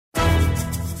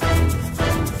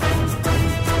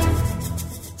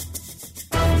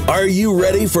Are you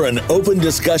ready for an open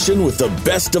discussion with the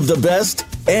best of the best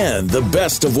and the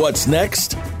best of what's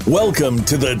next? Welcome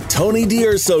to the Tony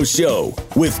DUrso Show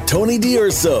with Tony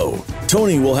DUrso.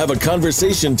 Tony will have a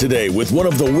conversation today with one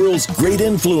of the world's great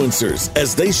influencers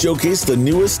as they showcase the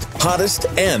newest, hottest,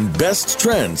 and best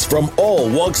trends from all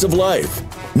walks of life.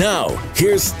 Now,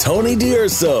 here's Tony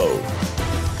DUrso.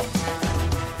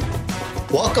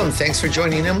 Welcome. Thanks for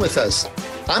joining in with us.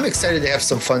 I'm excited to have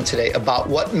some fun today about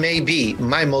what may be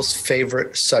my most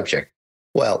favorite subject.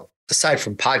 Well, aside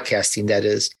from podcasting, that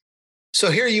is.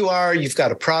 So here you are, you've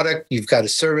got a product, you've got a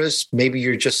service, maybe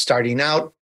you're just starting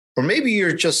out, or maybe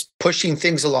you're just pushing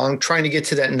things along, trying to get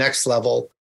to that next level.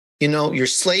 You know, you're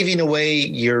slaving away,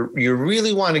 you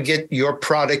really want to get your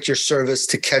product, your service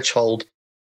to catch hold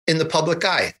in the public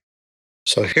eye.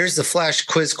 So here's the flash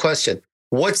quiz question.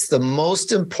 What's the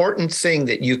most important thing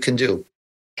that you can do?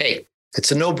 Hey, it's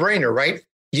a no-brainer, right?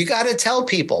 You got to tell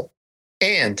people.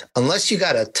 And unless you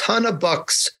got a ton of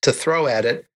bucks to throw at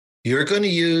it, you're going to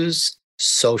use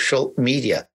social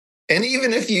media. And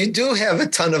even if you do have a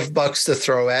ton of bucks to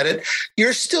throw at it,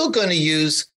 you're still going to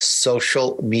use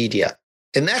social media.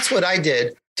 And that's what I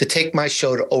did to take my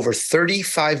show to over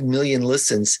 35 million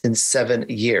listens in 7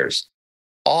 years,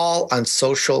 all on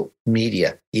social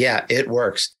media. Yeah, it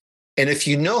works. And if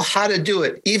you know how to do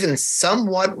it, even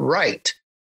somewhat right,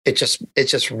 it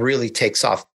just really takes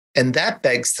off. And that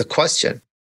begs the question,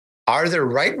 are there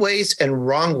right ways and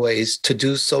wrong ways to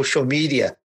do social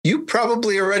media? You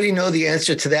probably already know the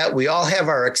answer to that. We all have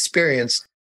our experience.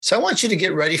 So I want you to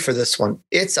get ready for this one.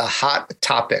 It's a hot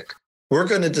topic. We're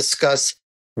going to discuss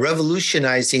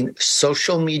revolutionizing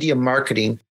social media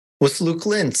marketing with Luke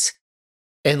Lintz.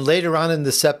 And later on in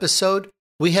this episode,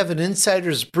 we have an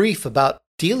insider's brief about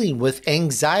dealing with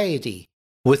anxiety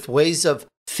with ways of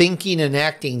thinking and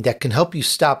acting that can help you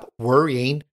stop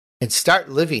worrying and start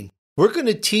living. We're going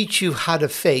to teach you how to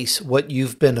face what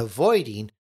you've been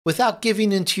avoiding without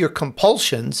giving into your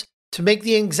compulsions to make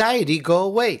the anxiety go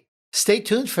away. Stay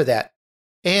tuned for that.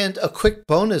 And a quick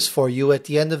bonus for you at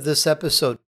the end of this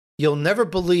episode. You'll never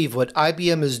believe what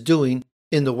IBM is doing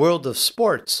in the world of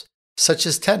sports, such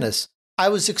as tennis. I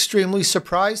was extremely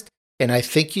surprised, and I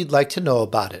think you'd like to know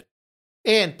about it.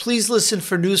 And please listen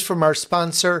for news from our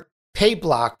sponsor,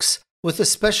 PayBlocks, with a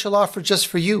special offer just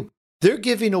for you. They're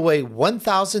giving away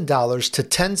 $1,000 to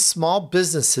 10 small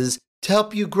businesses to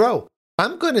help you grow.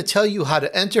 I'm going to tell you how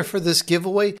to enter for this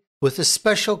giveaway with a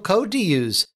special code to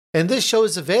use. And this show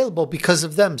is available because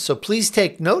of them, so please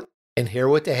take note and hear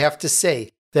what they have to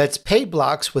say. That's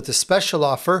PayBlocks with a special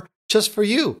offer just for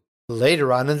you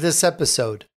later on in this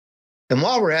episode. And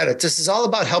while we're at it, this is all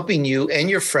about helping you and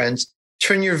your friends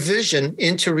turn your vision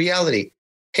into reality.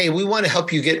 Hey, we want to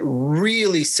help you get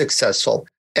really successful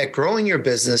at growing your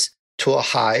business to a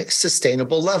high,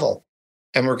 sustainable level.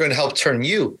 And we're going to help turn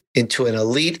you into an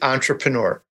elite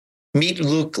entrepreneur. Meet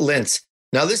Luke Lintz.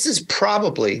 Now, this is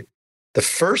probably the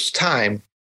first time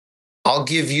I'll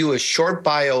give you a short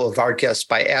bio of our guest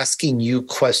by asking you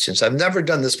questions. I've never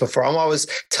done this before. I'm always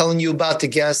telling you about the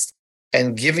guest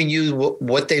and giving you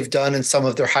what they've done and some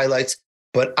of their highlights.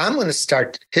 But I'm going to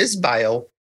start his bio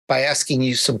by asking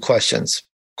you some questions.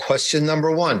 Question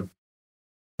number 1,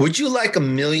 would you like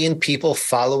 1 million people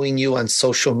following you on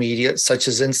social media, such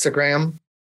as Instagram?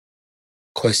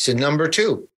 Question number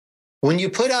 2, when you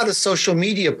put out a social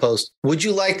media post, would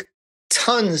you like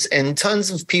tons and tons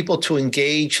of people to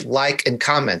engage, like, and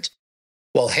comment?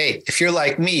 Well, hey, if you're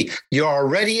like me, you're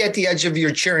already at the edge of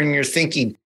your chair and you're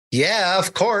thinking, yeah,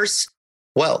 of course.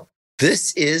 Well,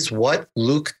 this is what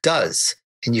Luke does.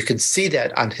 And you can see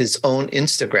that on his own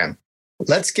Instagram.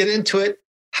 Let's get into it.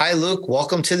 Hi, Luke.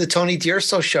 Welcome to the Tony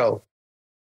DUrso Show.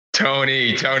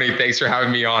 Tony, thanks for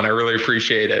having me on. I really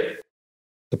appreciate it.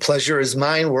 The pleasure is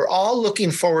mine. We're all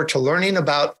looking forward to learning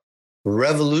about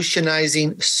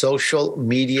revolutionizing social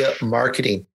media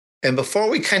marketing. And before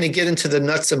we kind of get into the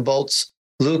nuts and bolts,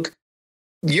 Luke,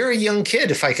 you're a young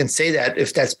kid, if I can say that,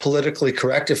 if that's politically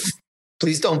correct.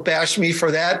 Please don't bash me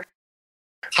for that.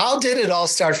 How did it all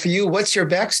start for you? What's your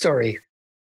backstory?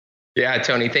 Yeah,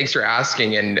 Tony, thanks for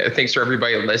asking. And thanks for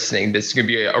everybody listening. This is going to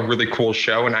be a really cool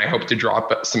show, and I hope to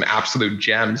drop some absolute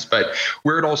gems. But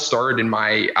where it all started in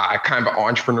my kind of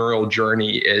entrepreneurial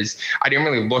journey is I didn't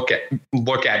really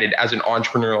look at it as an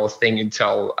entrepreneurial thing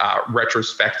until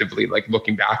retrospectively, like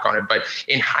looking back on it. But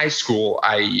in high school,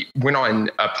 I went on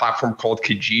a platform called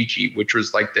Kijiji, which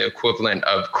was like the equivalent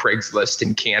of Craigslist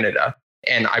in Canada.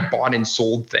 And I bought and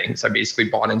sold things. I basically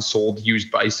bought and sold used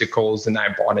bicycles, and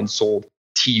I bought and sold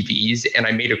TVs, and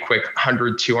I made a quick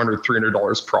 $100, $200,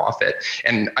 $300 profit.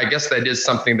 And I guess that is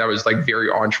something that was like very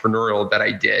entrepreneurial that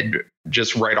I did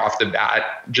just right off the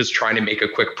bat, just trying to make a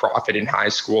quick profit in high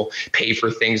school, pay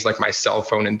for things like my cell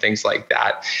phone and things like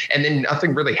that. And then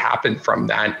nothing really happened from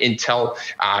that until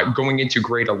going into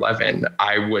grade 11.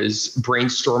 I was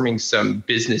brainstorming some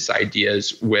business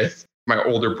ideas with my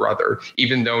older brother,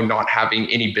 even though not having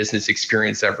any business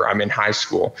experience ever. I'm in high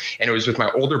school, and it was with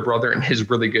my older brother and his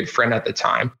really good friend at the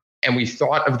time. And we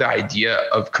thought of the idea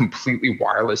of completely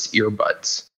wireless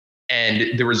earbuds.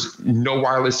 And there was no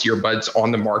wireless earbuds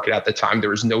on the market at the time. There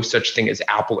was no such thing as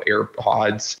Apple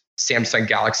AirPods, Samsung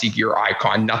Galaxy Gear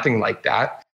Icon, nothing like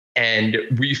that. And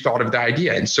we thought of the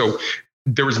idea. And so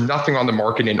there was nothing on the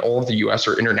market in all of the US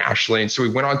or internationally. And so we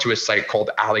went onto a site called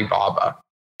Alibaba.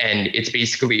 And it's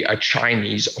basically a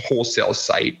Chinese wholesale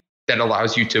site that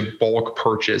allows you to bulk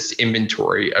purchase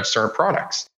inventory of certain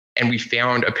products. And we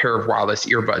found a pair of wireless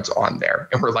earbuds on there.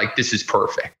 And we're like, this is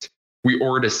perfect. We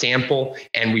ordered a sample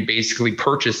and we basically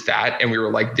purchased that. And we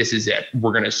were like, this is it.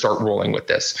 We're going to start rolling with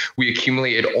this. We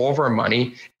accumulated all of our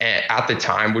money at the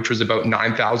time, which was about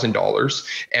 $9,000.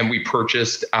 And we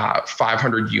purchased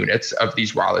 500 units of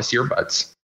these wireless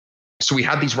earbuds. So we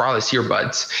had these wireless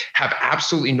earbuds, have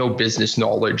absolutely no business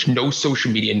knowledge, no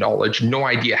social media knowledge, no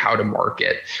idea how to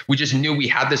market. We just knew we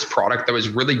had this product that was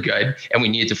really good and we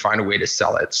needed to find a way to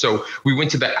sell it. So we went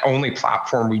to the only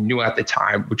platform we knew at the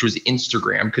time, which was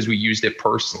Instagram, because we used it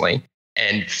personally,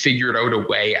 and figured out a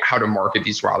way how to market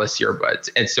these wireless earbuds.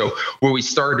 And so what we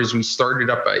started is we started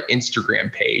up an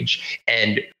Instagram page,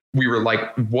 and we were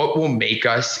like, what will make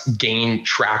us gain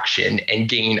traction and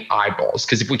gain eyeballs?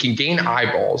 Because if we can gain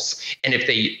eyeballs, and if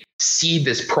they see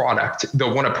this product,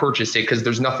 they'll want to purchase it because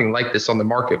there's nothing like this on the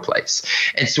marketplace.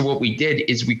 And so what we did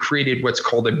is we created what's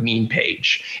called a meme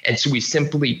page. And so we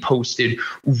simply posted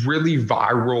really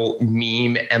viral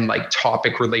meme and like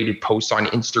topic related posts on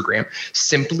Instagram,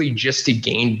 simply just to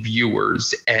gain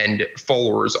viewers and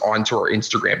followers onto our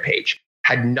Instagram page.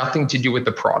 Had nothing to do with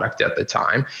the product at the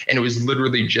time. And it was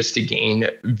literally just to gain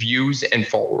views and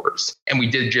followers. And we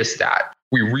did just that.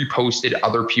 We reposted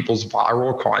other people's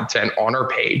viral content on our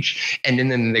page. And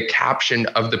then in the caption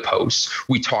of the post,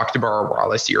 we talked about our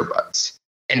wireless earbuds.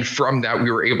 And from that, we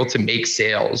were able to make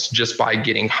sales just by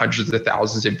getting hundreds of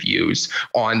thousands of views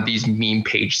on these meme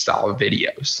page style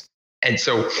videos. And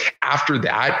so after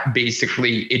that,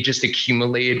 basically, it just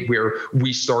accumulated where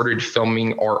we started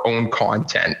filming our own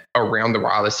content around the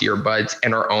wireless earbuds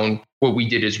and what we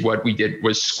did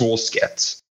was school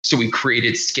skits. So we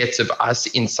created skits of us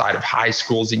inside of high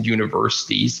schools and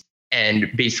universities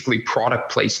and basically product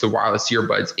placed the wireless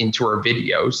earbuds into our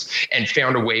videos and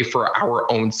found a way for our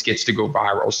own skits to go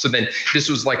viral. So then this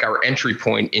was like our entry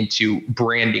point into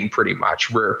branding pretty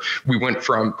much, where we went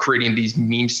from creating these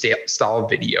meme style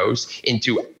videos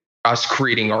into us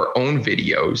creating our own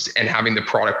videos and having the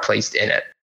product placed in it.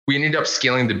 We ended up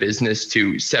scaling the business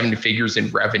to 7 figures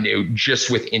in revenue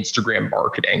just with Instagram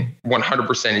marketing, 100%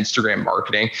 Instagram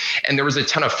marketing. And there was a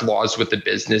ton of flaws with the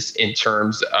business in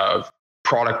terms of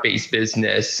product-based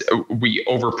business. We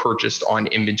overpurchased on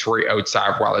inventory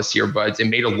outside of wireless earbuds and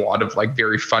made a lot of like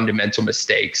very fundamental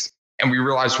mistakes. And we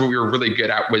realized what we were really good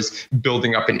at was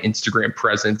building up an Instagram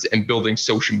presence and building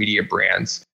social media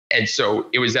brands. And so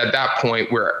it was at that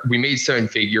point where we made 7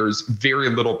 figures, very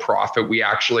little profit. We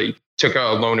actually took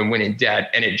out a loan and went in debt.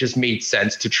 And it just made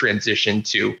sense to transition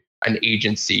to an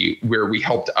agency where we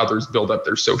helped others build up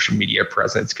their social media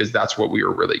presence, because that's what we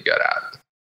were really good at.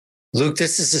 Luke,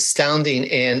 this is astounding.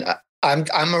 And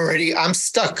I'm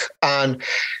stuck on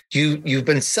you've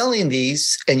been selling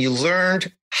these and you learned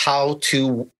how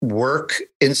to work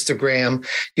Instagram.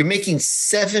 You're making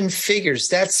 7 figures.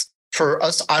 That's, for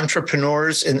us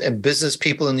entrepreneurs and business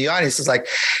people in the audience, is like,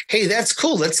 hey, that's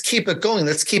cool. Let's keep it going.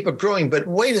 Let's keep it growing. But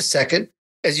wait a second,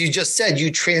 as you just said,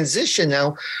 you transition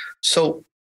now. So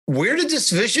where did this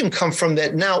vision come from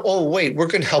that now, oh, wait, we're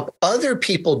going to help other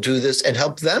people do this and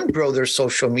help them grow their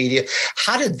social media?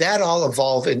 How did that all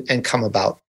evolve and come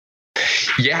about?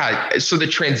 Yeah. So the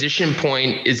transition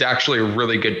point is actually a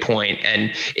really good point.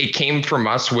 And it came from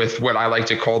us with what I like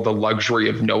to call the luxury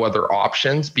of no other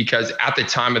options, because at the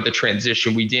time of the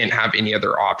transition, we didn't have any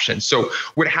other options. So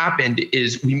what happened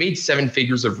is we made 7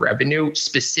 figures of revenue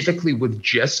specifically with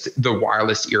just the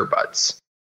wireless earbuds.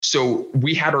 So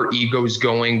we had our egos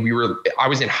going. I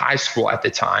was in high school at the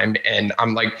time, and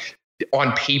I'm like,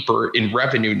 on paper, in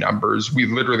revenue numbers, we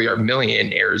literally are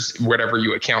millionaires, whatever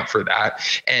you account for that.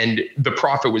 And the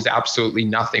profit was absolutely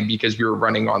nothing because we were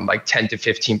running on like 10 to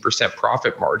 15%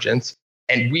 profit margins.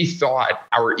 And we thought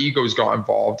our egos got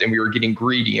involved and we were getting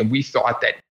greedy. And we thought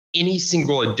that any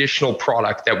single additional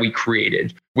product that we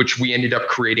created, which we ended up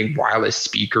creating wireless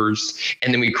speakers,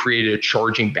 and then we created a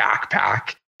charging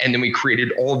backpack. And then we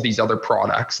created all of these other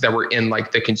products that were in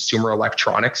like the consumer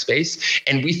electronics space.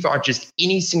 And we thought just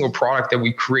any single product that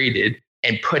we created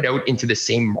and put out into the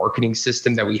same marketing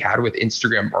system that we had with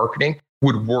Instagram marketing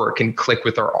would work and click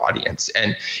with our audience.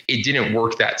 And it didn't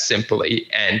work that simply.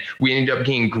 And we ended up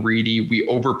getting greedy. We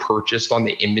over purchased on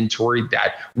the inventory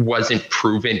that wasn't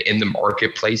proven in the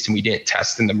marketplace, and we didn't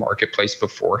test in the marketplace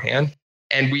beforehand.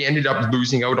 And we ended up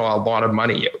losing out on a lot of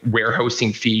money,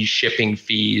 warehousing fees, shipping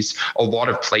fees, a lot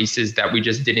of places that we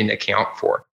just didn't account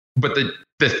for. But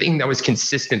the thing that was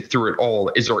consistent through it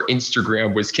all is our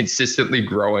Instagram was consistently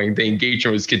growing. The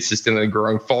engagement was consistently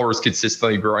growing, followers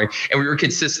consistently growing, and we were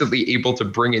consistently able to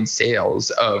bring in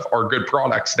sales of our good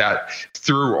products that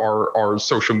through our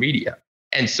social media.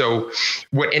 And so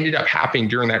what ended up happening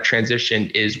during that transition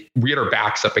is we had our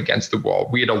backs up against the wall.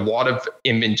 We had a lot of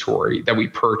inventory that we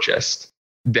purchased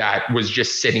that was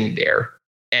just sitting there.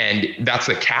 And that's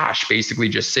the cash basically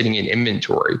just sitting in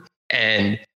inventory.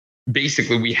 And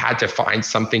basically we had to find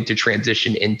something to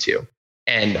transition into.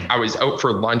 And I was out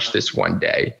for lunch this one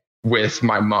day with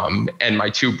my mom and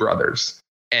my two brothers.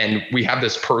 And we have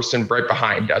this person right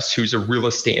behind us who's a real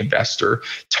estate investor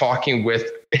talking with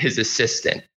his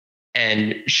assistant.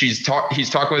 And he's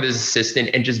talking with his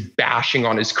assistant and just bashing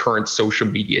on his current social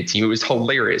media team. It was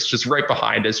hilarious, just right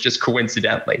behind us, just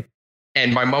coincidentally.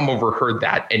 And my mom overheard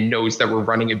that and knows that we're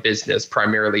running a business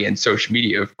primarily in social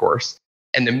media, of course.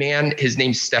 And the man, his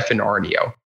name's Stefan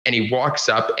Arnio. And he walks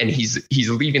up and he's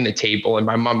leaving the table. And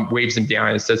my mom waves him down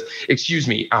and says, "Excuse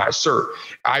me, sir,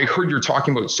 I heard you're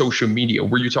talking about social media.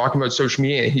 Were you talking about social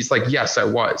media?" And he's like, "Yes, I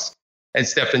was." And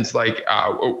Stefan's like,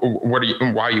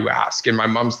 why you ask? And my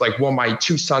mom's like, "Well, my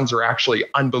two sons are actually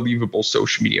unbelievable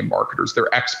social media marketers.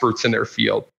 They're experts in their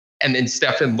field." And then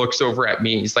Stefan looks over at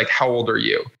me. He's like, "How old are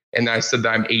you?" And I said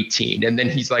that I'm 18. And then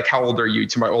he's like, "How old are you?"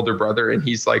 to my older brother. And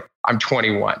he's like, "I'm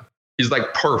 21. He's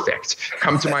like, "Perfect.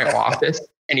 Come to my office."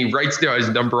 And he writes down his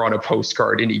number on a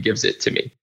postcard and he gives it to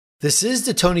me. This is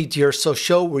the Tony DUrso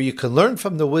Show, where you can learn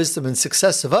from the wisdom and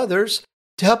success of others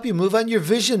to help you move on your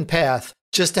vision path.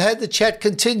 Just ahead, the chat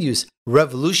continues.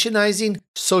 Revolutionizing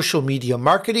social media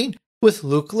marketing with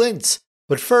Luke Lintz.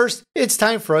 But first, it's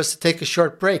time for us to take a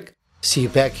short break. See you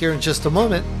back here in just a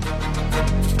moment.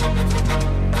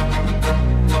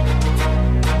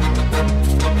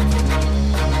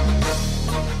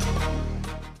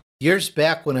 Years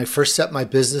back, when I first set my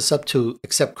business up to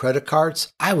accept credit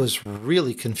cards, I was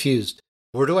really confused.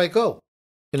 Where do I go?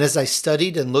 And as I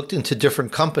studied and looked into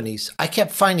different companies, I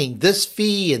kept finding this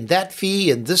fee and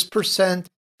this percent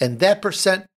and that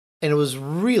percent, and it was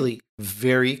really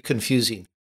very confusing.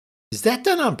 Is that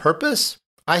done on purpose?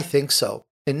 I think so.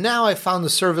 And now I found a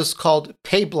service called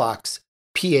Payblocks,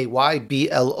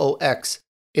 Payblox,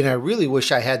 and I really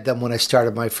wish I had them when I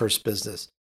started my first business.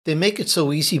 They make it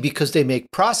so easy because they make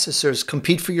processors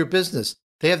compete for your business.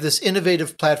 They have this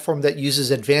innovative platform that uses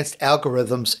advanced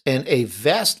algorithms and a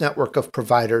vast network of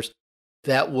providers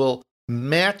that will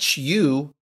match you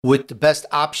with the best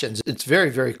options. It's very,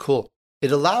 very cool.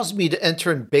 It allows me to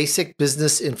enter in basic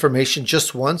business information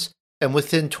just once, and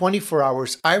within 24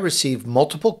 hours, I receive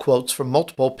multiple quotes from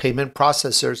multiple payment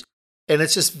processors. And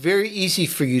it's just very easy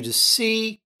for you to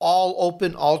see, all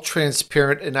open, all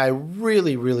transparent, and I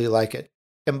really, really like it.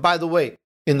 And by the way,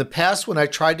 in the past, when I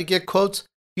tried to get quotes,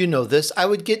 you know this, I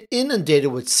would get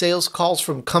inundated with sales calls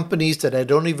from companies that I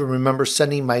don't even remember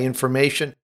sending my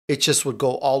information. It just would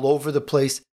go all over the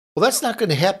place. Well, that's not going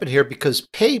to happen here because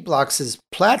Payblocks'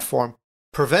 platform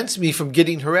prevents me from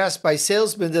getting harassed by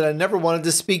salesmen that I never wanted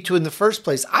to speak to in the first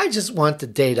place. I just want the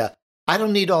data. I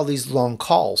don't need all these long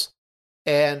calls.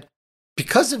 And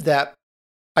because of that,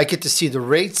 I get to see the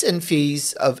rates and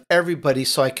fees of everybody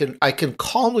so I can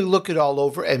calmly look it all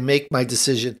over and make my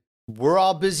decision. We're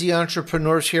all busy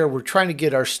entrepreneurs here. We're trying to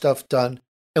get our stuff done,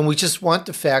 and we just want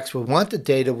the facts. We want the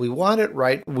data. We want it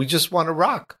right. We just want to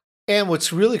rock. And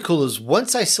what's really cool is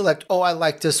once I select, I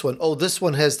like this one. This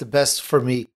one has the best for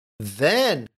me.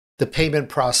 Then the payment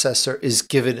processor is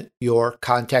given your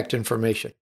contact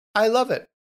information. I love it.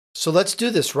 So let's do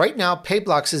this. Right now,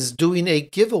 Payblocks is doing a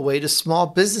giveaway to small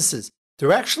businesses.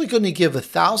 They're actually going to give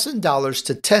 $1,000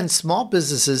 to 10 small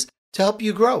businesses to help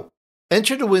you grow.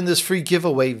 Enter to win this free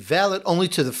giveaway, valid only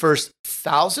to the first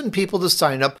 1,000 people to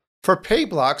sign up for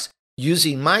Payblocks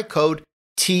using my code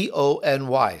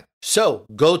TONY. So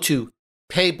go to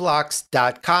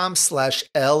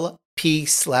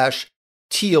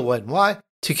payblocks.com/LP/TONY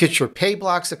to get your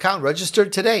Payblocks account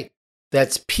registered today.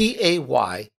 That's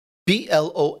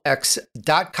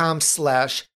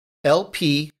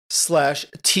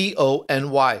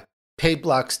payblocks.com/LP/TONY.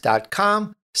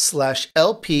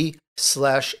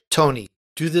 Payblocks.com/LP/Tony.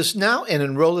 Do this now and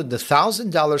enroll in the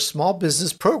 $1,000 small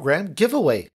business program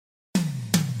giveaway.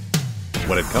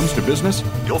 When it comes to business,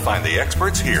 you'll find the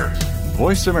experts here.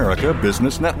 Voice America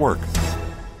Business Network.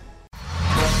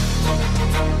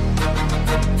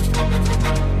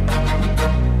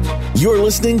 You're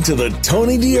listening to the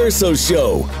Tony DUrso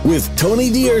Show with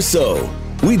Tony DUrso.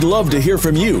 We'd love to hear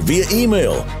from you via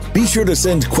email. Be sure to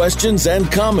send questions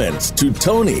and comments to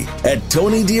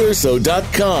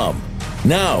tony@tonydiurso.com.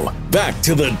 Now, back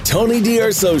to the Tony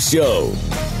DUrso Show.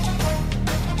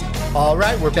 All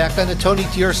right, we're back on the Tony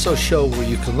DUrso Show, where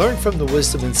you can learn from the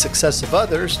wisdom and success of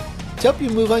others to help you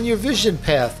move on your vision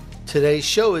path. Today's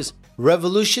show is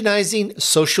Revolutionizing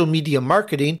Social Media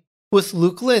Marketing with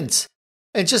Luke Lintz.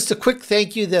 And just a quick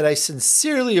thank you that I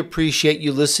sincerely appreciate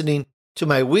you listening to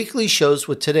my weekly shows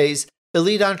with today's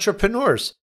elite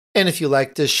entrepreneurs. And if you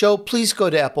like this show, please go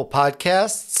to Apple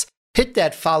Podcasts, hit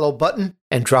that follow button,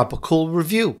 and drop a cool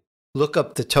review. Look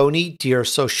up the Tony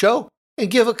DUrso Show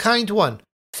and give a kind one.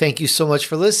 Thank you so much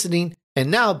for listening. And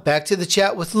now back to the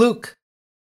chat with Luke.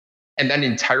 And that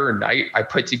entire night, I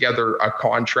put together a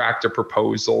contract, a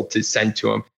proposal to send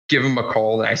to him, give him a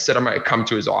call. And I said I might come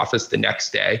to his office the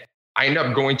next day. I ended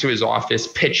up going to his office,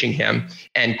 pitching him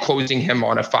and closing him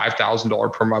on a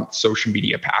 $5,000 per month social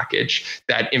media package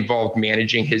that involved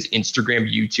managing his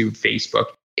Instagram, YouTube, Facebook,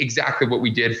 exactly what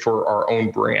we did for our own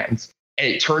brands. And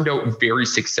it turned out very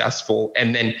successful.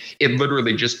 And then it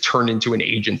literally just turned into an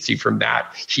agency from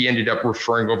that. He ended up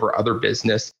referring over other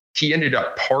business. He ended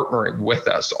up partnering with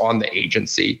us on the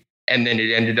agency. And then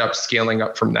it ended up scaling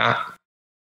up from that.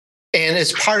 And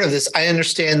as part of this, I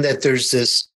understand that there's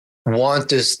this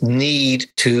need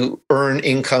to earn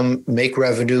income, make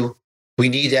revenue. We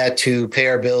need that to pay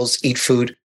our bills, eat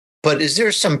food. But is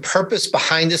there some purpose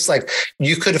behind this? Like,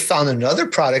 you could have found another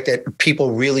product that people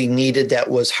really needed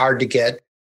that was hard to get.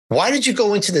 Why did you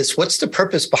go into this? What's the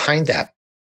purpose behind that?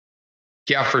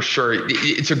 Yeah, for sure.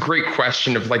 It's a great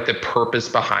question of like the purpose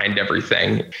behind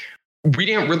everything. We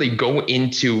didn't really go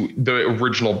into the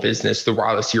original business, the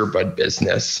wireless earbud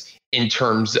business, in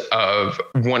terms of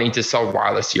wanting to sell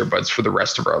wireless earbuds for the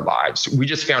rest of our lives. We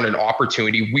just found an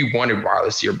opportunity. We wanted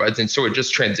wireless earbuds. And so it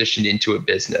just transitioned into a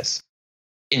business.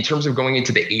 In terms of going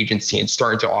into the agency and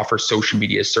starting to offer social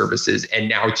media services, and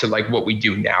now to like what we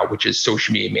do now, which is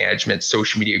social media management,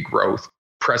 social media growth,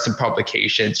 press and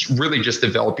publications, really just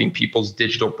developing people's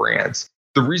digital brands.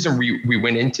 The reason we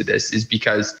went into this is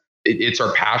because it's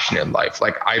our passion in life.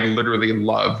 Like, I literally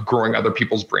love growing other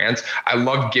people's brands. I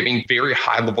love giving very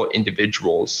high level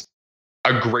individuals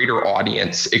a greater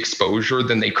audience exposure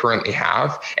than they currently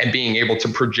have, and being able to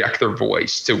project their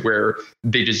voice to where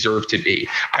they deserve to be.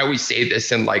 I always say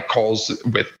this in like calls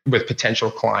with potential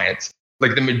clients.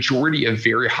 Like, the majority of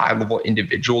very high level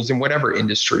individuals in whatever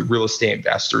industry, real estate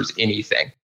investors,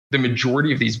 anything, the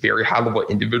majority of these very high level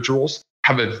individuals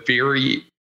have a very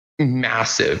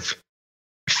massive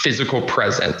physical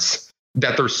presence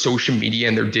that their social media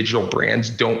and their digital brands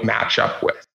don't match up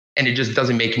with. And it just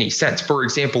doesn't make any sense. For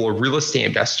example, a real estate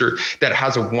investor that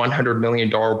has a $100 million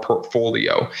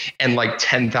portfolio and like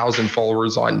 10,000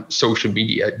 followers on social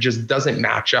media just doesn't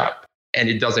match up, and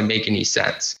it doesn't make any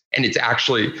sense. And it's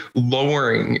actually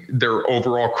lowering their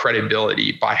overall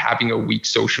credibility by having a weak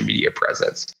social media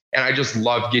presence. And I just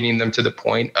love getting them to the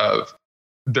point of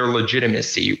their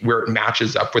legitimacy where it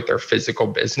matches up with their physical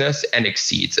business and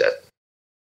exceeds it.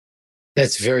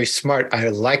 That's very smart. I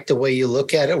like the way you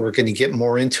look at it. We're going to get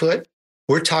more into it.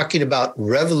 We're talking about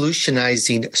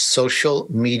revolutionizing social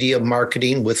media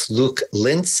marketing with Luke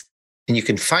Lintz. And you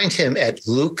can find him at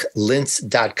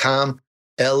lukelintz.com,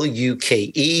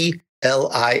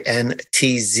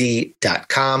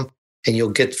 LukeLintz.com. And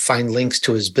you'll find links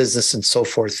to his business and so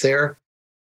forth there.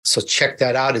 So check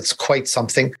that out. It's quite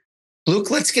something. Luke,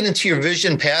 let's get into your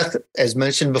vision path. As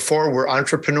mentioned before, we're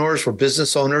entrepreneurs, we're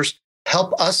business owners.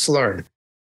 Help us learn.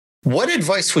 What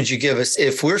advice would you give us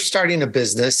if we're starting a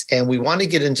business and we want to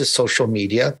get into social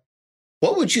media?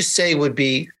 What would you say would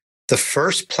be the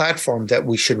first platform that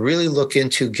we should really look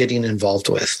into getting involved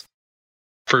with?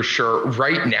 For sure.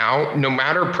 Right now, no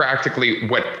matter practically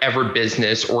whatever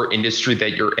business or industry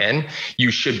that you're in, you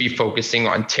should be focusing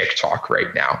on TikTok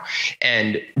right now.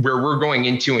 And where we're going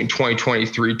into in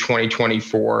 2023,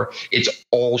 2024, it's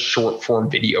all short form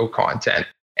video content.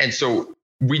 And so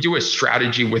we do a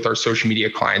strategy with our social media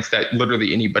clients that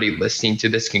literally anybody listening to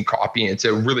this can copy. And it's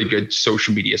a really good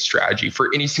social media strategy for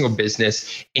any single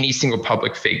business, any single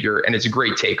public figure. And it's a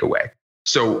great takeaway.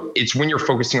 So it's when you're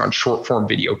focusing on short form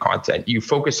video content, you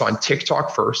focus on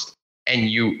TikTok first,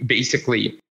 and you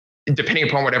basically depending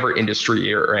upon whatever industry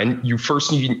you're in, you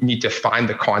first need to find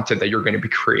the content that you're going to be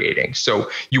creating. So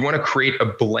you want to create a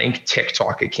blank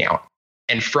TikTok account.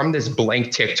 And from this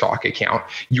blank TikTok account,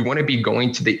 you want to be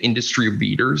going to the industry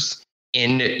leaders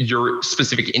in your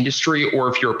specific industry, or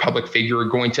if you're a public figure,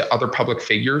 going to other public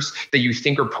figures that you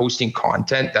think are posting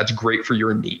content that's great for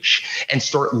your niche, and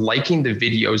start liking the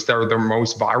videos that are the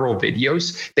most viral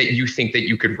videos that you think that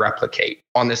you could replicate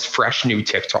on this fresh new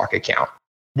TikTok account.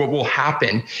 What will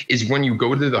happen is when you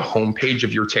go to the homepage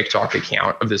of your TikTok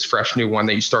account, of this fresh new one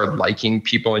that you start liking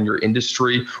people in your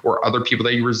industry or other people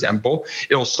that you resemble,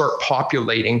 it'll start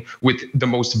populating with the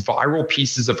most viral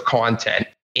pieces of content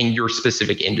in your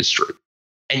specific industry.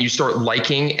 And you start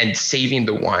liking and saving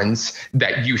the ones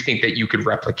that you think that you could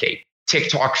replicate.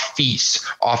 TikTok feasts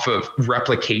off of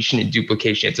replication and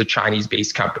duplication. It's a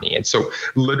Chinese-based company. And so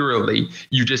literally,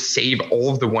 you just save all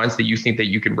of the ones that you think that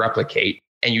you can replicate,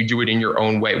 and you do it in your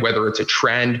own way, whether it's a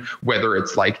trend, whether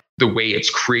it's like the way it's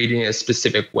created in a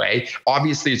specific way.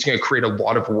 Obviously, it's going to create a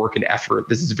lot of work and effort.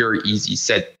 This is very easier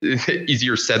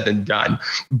said than done.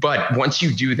 But once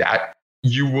you do that,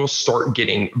 you will start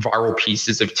getting viral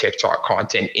pieces of TikTok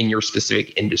content in your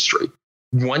specific industry.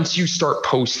 Once you start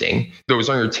posting those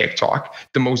on your TikTok,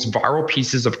 the most viral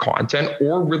pieces of content,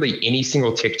 or really any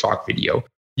single TikTok video,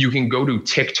 you can go to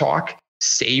TikTok,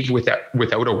 save without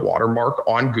a watermark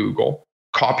on Google,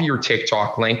 copy your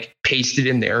TikTok link, paste it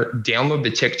in there, download the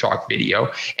TikTok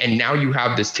video, and now you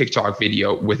have this TikTok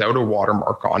video without a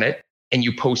watermark on it, and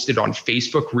you post it on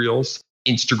Facebook Reels,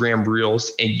 Instagram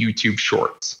Reels, and YouTube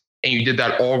Shorts. And you did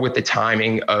that all with the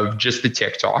timing of just the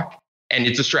TikTok. And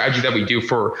it's a strategy that we do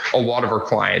for a lot of our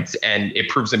clients, and it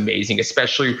proves amazing,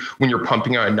 especially when you're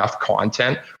pumping out enough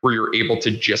content where you're able to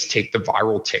just take the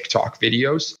viral TikTok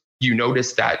videos. You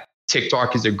notice that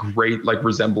TikTok is a great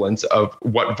resemblance of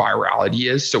what virality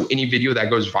is. So any video that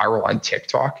goes viral on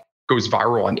TikTok goes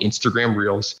viral on Instagram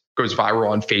Reels, goes viral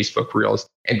on Facebook Reels,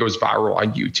 and goes viral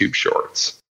on YouTube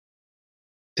Shorts.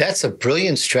 That's a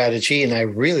brilliant strategy, and I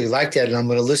really like that. And I'm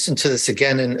going to listen to this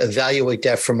again and evaluate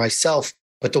that for myself.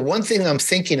 But the one thing I'm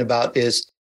thinking about is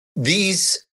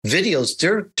these videos,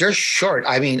 they're short.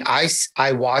 I mean,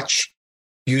 I watch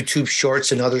YouTube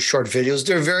Shorts and other short videos.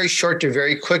 They're very short, they're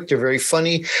very quick, they're very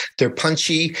funny, they're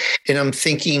punchy. And I'm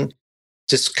thinking,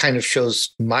 this kind of shows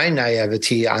my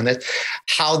naivety on it,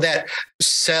 how that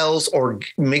sells or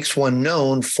makes one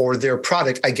known for their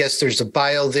product. I guess there's a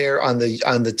bio there on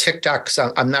the TikTok.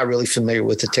 So I'm not really familiar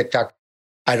with the TikTok.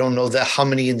 I don't know how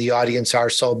many in the audience are.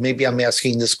 So maybe I'm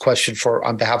asking this question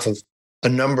on behalf of a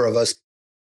number of us.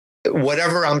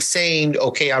 Whatever I'm saying,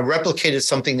 okay, I replicated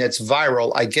something that's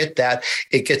viral. I get that.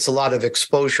 It gets a lot of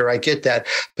exposure. I get that.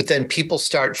 But then people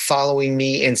start following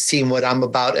me and seeing what I'm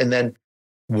about, and then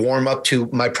warm up to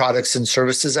my products and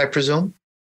services, I presume?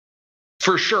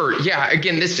 For sure. Yeah.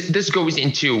 Again, this goes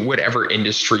into whatever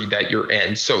industry that you're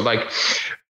in. So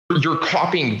you're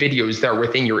copying videos that are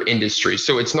within your industry.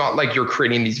 So it's not like you're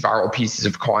creating these viral pieces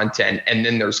of content and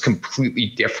then there's completely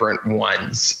different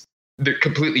ones. The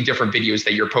completely different videos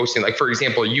that you're posting. Like, for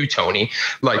example, you, Tony,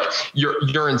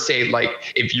 you're in, say,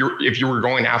 if you were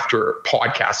going after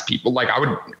podcast people, I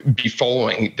would be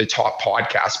following the top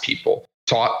podcast people.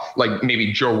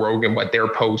 Maybe Joe Rogan, what they're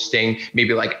posting,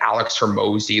 maybe Alex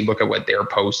Hormozy, look at what they're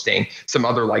posting, some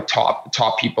other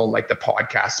top people in the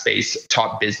podcast space,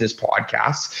 top business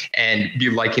podcasts, and be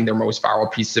liking their most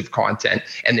viral pieces of content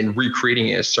and then recreating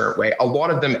it in a certain way. A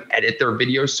lot of them edit their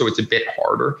videos, so it's a bit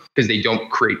harder because they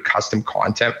don't create custom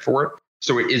content for it.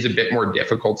 So it is a bit more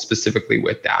difficult specifically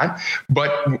with that.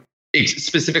 But it's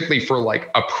specifically for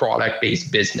a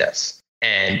product-based business.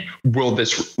 And will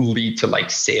this lead to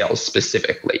sales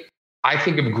specifically? I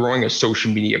think of growing a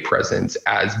social media presence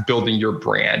as building your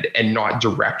brand and not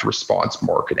direct response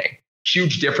marketing.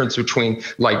 Huge difference between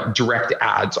direct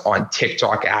ads on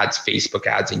TikTok ads, Facebook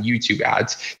ads, and YouTube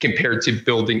ads compared to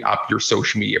building up your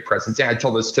social media presence. And I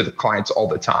tell this to the clients all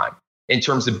the time. In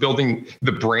terms of building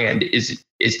the brand is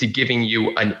to giving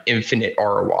you an infinite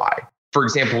ROI. For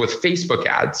example, with Facebook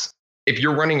ads, if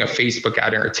you're running a Facebook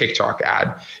ad or a TikTok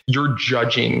ad, you're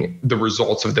judging the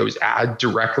results of those ads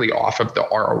directly off of the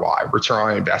ROI, return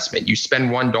on investment. You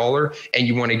spend $1 and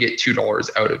you want to get $2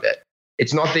 out of it.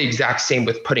 It's not the exact same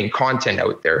with putting content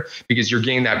out there because you're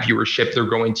getting that viewership. They're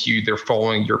going to you, they're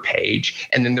following your page,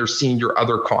 and then they're seeing your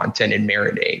other content and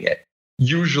marinating it.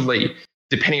 Usually,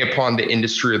 depending upon the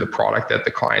industry or the product that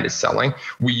the client is selling,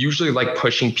 we usually like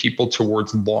pushing people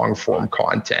towards long form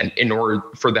content in order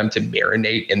for them to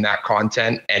marinate in that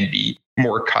content and be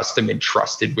more custom and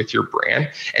trusted with your brand.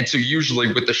 And so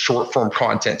usually with the short form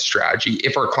content strategy,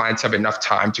 if our clients have enough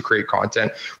time to create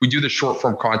content, we do the short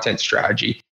form content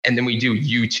strategy. And then we do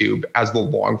YouTube as the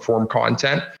long form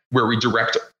content where we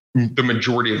direct the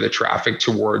majority of the traffic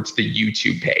towards the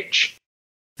YouTube page.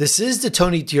 This is the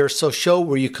Tony DUrso Show,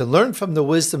 where you can learn from the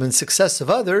wisdom and success of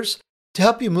others to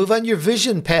help you move on your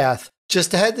vision path.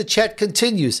 Just ahead, the chat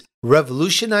continues,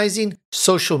 Revolutionizing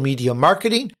Social Media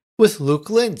Marketing with Luke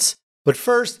Lintz. But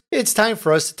first, it's time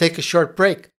for us to take a short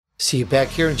break. See you back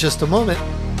here in just a moment.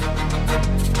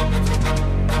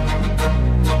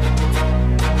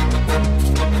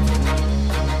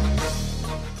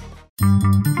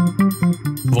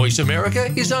 Voice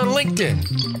America is on LinkedIn.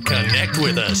 Connect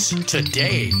with us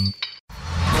today.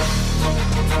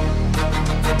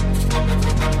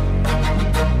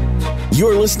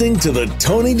 You're listening to the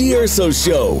Tony DUrso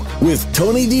Show with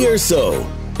Tony DUrso.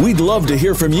 We'd love to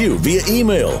hear from you via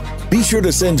email. Be sure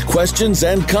to send questions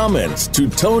and comments to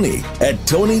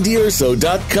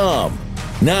tony@tonydiurso.com.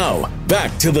 Now,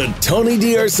 back to the Tony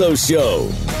DUrso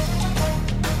Show.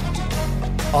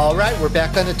 All right, we're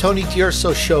back on the Tony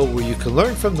DUrso Show, where you can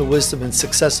learn from the wisdom and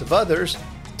success of others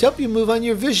to help you move on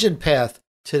your vision path.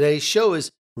 Today's show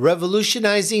is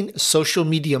Revolutionizing Social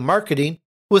Media Marketing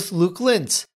with Luke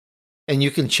Lintz. And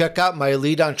you can check out my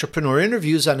Elite Entrepreneur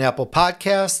interviews on Apple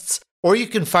Podcasts, or you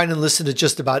can find and listen to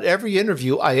just about every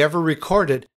interview I ever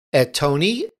recorded at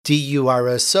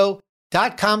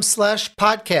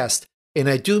DUrso.com/podcast. And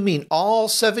I do mean all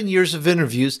 7 years of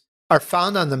interviews are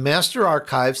found on the master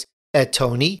archives at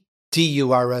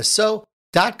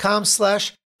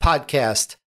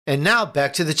DUrso.com/podcast. And now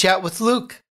back to the chat with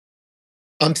Luke.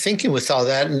 I'm thinking with all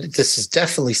that, and this is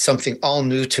definitely something all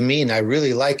new to me, and I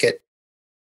really like it.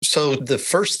 So the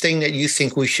first thing that you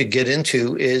think we should get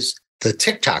into is the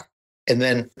TikTok, and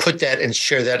then put that and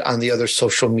share that on the other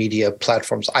social media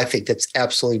platforms. I think that's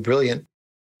absolutely brilliant.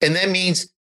 And that means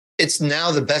it's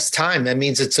now the best time. That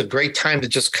means it's a great time to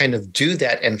just kind of do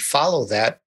that and follow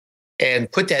that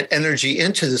and put that energy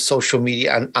into the social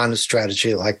media on a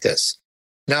strategy like this.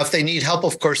 Now, if they need help,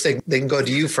 of course, they can go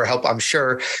to you for help, I'm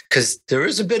sure, because there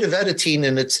is a bit of editing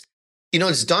and it's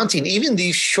daunting. Even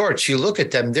these shorts, you look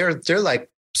at them, they're like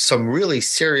some really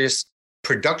serious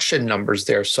production numbers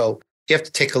there. So you have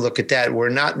to take a look at that. We're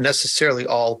not necessarily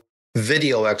all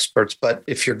video experts, but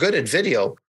if you're good at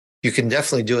video, you can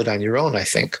definitely do it on your own, I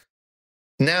think.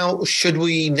 Now, should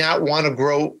we not want to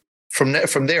grow from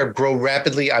there, grow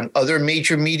rapidly on other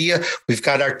major media? We've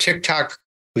got our TikTok,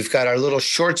 we've got our little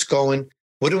shorts going.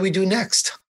 What do we do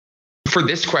next? For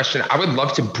this question, I would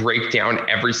love to break down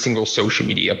every single social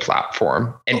media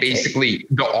platform and basically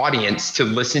the audience to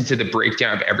listen to the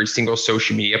breakdown of every single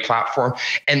social media platform.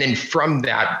 And then from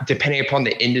that, depending upon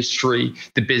the industry,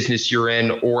 the business you're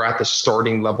in, or at the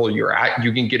starting level you're at,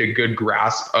 you can get a good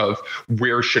grasp of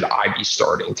where should I be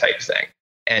starting type thing.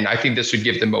 And I think this would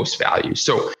give the most value.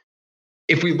 So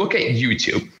if we look at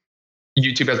YouTube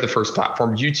as the first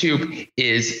platform, YouTube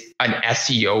is an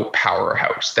SEO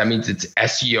powerhouse. That means it's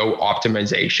SEO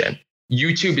optimization.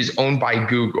 YouTube is owned by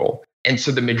Google. And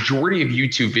so the majority of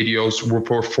YouTube videos will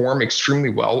perform extremely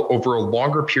well over a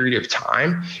longer period of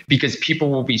time because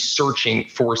people will be searching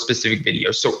for specific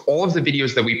videos. So all of the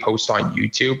videos that we post on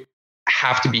YouTube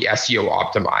have to be SEO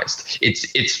optimized.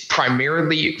 It's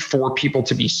primarily for people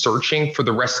to be searching for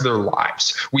the rest of their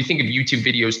lives. We think of YouTube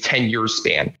videos 10 years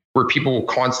span where people will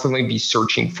constantly be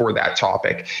searching for that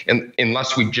topic, and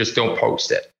unless we just don't post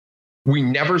it. We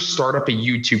never start up a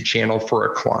YouTube channel for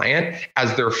a client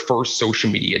as their first social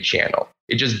media channel.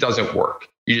 It just doesn't work.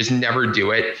 You just never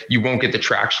do it. You won't get the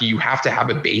traction. You have to have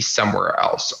a base somewhere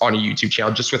else on a YouTube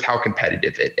channel, just with how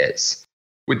competitive it is.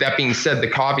 With that being said, the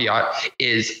caveat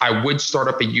is I would start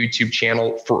up a YouTube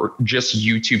channel for just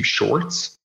YouTube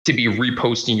Shorts to be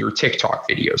reposting your TikTok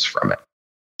videos from it.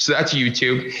 So that's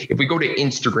YouTube. If we go to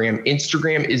Instagram,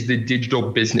 Instagram is the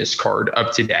digital business card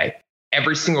of today.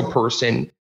 Every single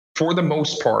person, for the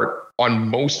most part, on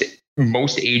most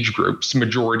age groups,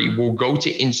 majority will go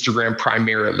to Instagram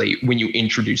primarily when you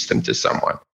introduce them to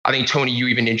someone. I think, Tony, you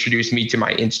even introduced me to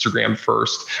my Instagram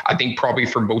first. I think probably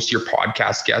for most of your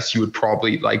podcast guests, you would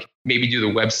probably maybe do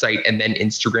the website and then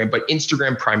Instagram. But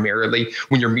Instagram primarily,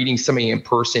 when you're meeting somebody in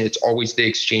person, it's always the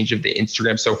exchange of the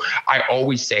Instagram. So I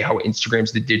always say how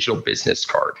Instagram's the digital business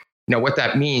card. Now, what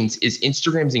that means is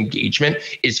Instagram's engagement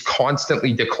is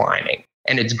constantly declining.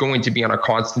 And it's going to be on a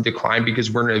constant decline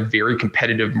because we're in a very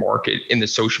competitive market in the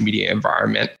social media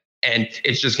environment. And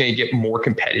it's just going to get more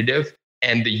competitive.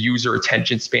 And the user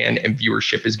attention span and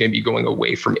viewership is going to be going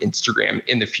away from Instagram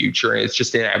in the future. And it's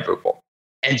just inevitable.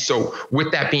 And so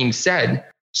with that being said,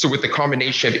 so with the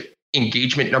combination of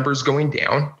engagement numbers going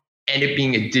down and it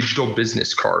being a digital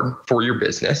business card for your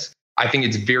business, I think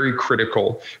it's very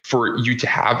critical for you to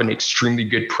have an extremely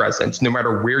good presence, no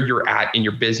matter where you're at in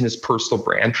your business, personal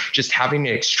brand, just having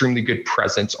an extremely good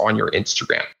presence on your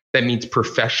Instagram. That means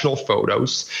professional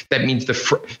photos. That means the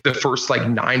first like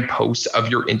 9 posts of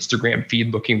your Instagram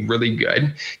feed looking really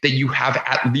good. That you have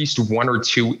at least 1 or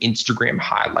 2 Instagram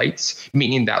highlights,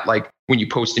 meaning that like when you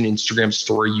post an Instagram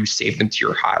story, you save them to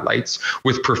your highlights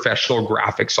with professional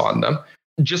graphics on them,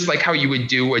 just like how you would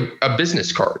do a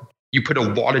business card. You put a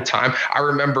lot of time. I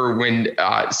remember when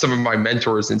some of my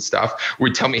mentors and stuff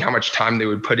would tell me how much time they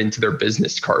would put into their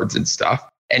business cards and stuff.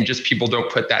 And just people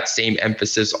don't put that same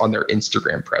emphasis on their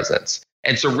Instagram presence.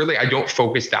 And so really, I don't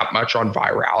focus that much on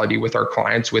virality with our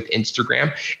clients with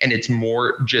Instagram. And it's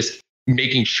more just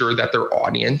making sure that their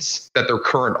audience, that their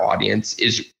current audience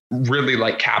is really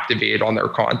like captivated on their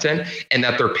content, and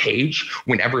that their page,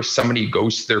 whenever somebody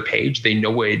goes to their page, they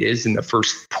know what it is in the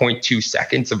first 0.2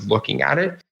 seconds of looking at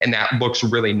it. And that looks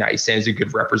really nice and is a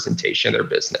good representation of their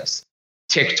business.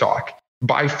 TikTok,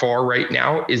 by far right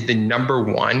now, is the number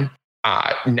one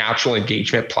natural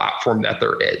engagement platform that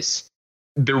there is.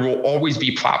 There will always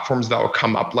be platforms that will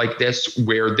come up like this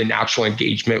where the natural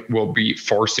engagement will be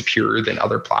far superior than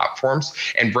other platforms.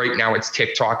 And right now it's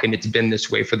TikTok, and it's been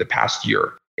this way for the past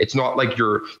year. It's not like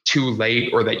you're too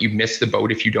late or that you missed the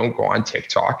boat if you don't go on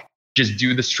TikTok. Just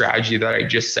do the strategy that I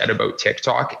just said about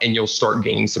TikTok, and you'll start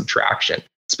gaining some traction,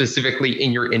 specifically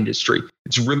in your industry.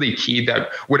 It's really key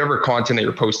that whatever content that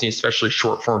you're posting, especially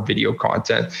short form video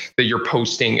content, that you're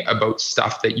posting about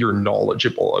stuff that you're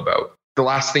knowledgeable about. The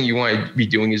last thing you want to be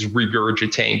doing is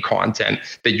regurgitating content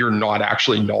that you're not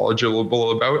actually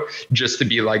knowledgeable about just to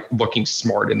be like looking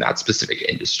smart in that specific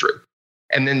industry.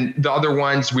 And then the other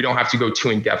ones we don't have to go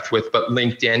too in depth with, but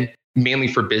LinkedIn, mainly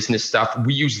for business stuff.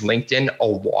 We use LinkedIn a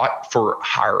lot for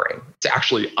hiring. It's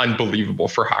actually unbelievable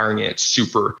for hiring, and it's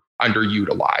super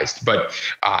underutilized. But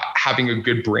having a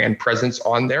good brand presence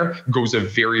on there goes a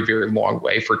very, very long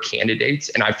way for candidates.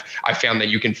 And I found that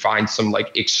you can find some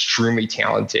like extremely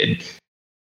talented,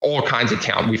 all kinds of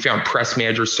talent. We found press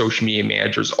managers, social media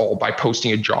managers, all by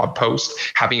posting a job post,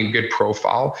 having a good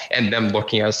profile, and them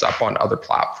looking us up on other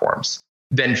platforms.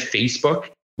 Then Facebook.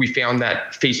 We found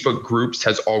that Facebook groups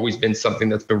has always been something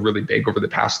that's been really big over the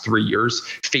past 3 years.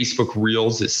 Facebook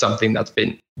Reels is something they've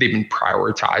been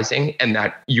prioritizing, and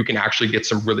that you can actually get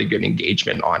some really good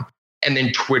engagement on. And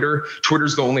then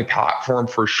Twitter's the only platform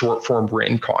for short form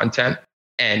written content,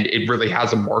 and it really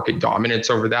has a market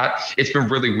dominance over that. It's been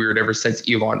really weird ever since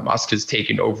Elon Musk has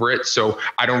taken over it. So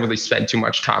I don't really spend too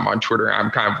much time on Twitter.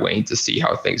 I'm kind of waiting to see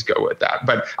how things go with that.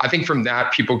 But I think from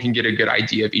that, people can get a good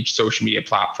idea of each social media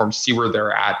platform, see where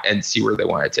they're at, and see where they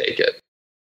want to take it.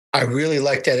 I really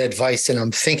like that advice, and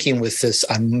I'm thinking with this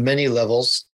on many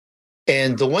levels.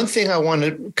 And the one thing I want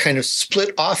to kind of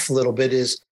split off a little bit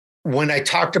is when I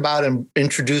talked about and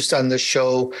introduced on the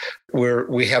show where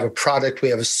we have a product, we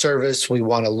have a service, we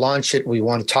want to launch it, we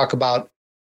want to talk about,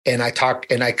 and I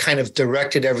kind of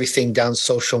directed everything down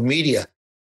social media.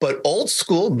 But old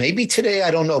school, maybe today,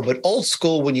 I don't know, but old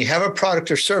school, when you have a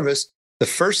product or service, the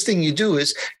first thing you do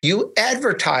is you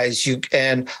advertise.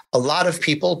 And a lot of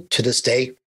people to this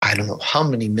day, I don't know how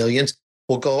many millions,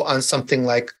 will go on something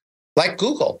like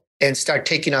Google and start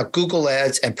taking out Google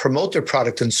ads and promote their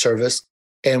product and service.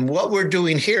 And what we're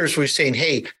doing here is we're saying,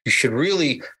 hey, you should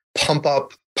really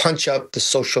punch up the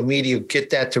social media,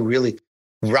 get that to really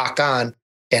rock on,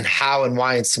 and how and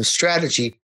why and some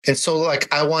strategy. And so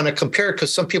like, I want to compare it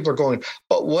because some people are going,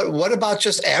 but what about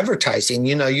just advertising?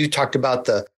 You know, you talked about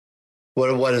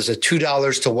what is it,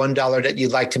 $2 to $1 that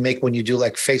you'd like to make when you do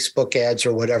like Facebook ads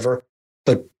or whatever.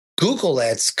 But Google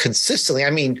ads consistently,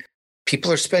 I mean,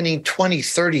 people are spending $20,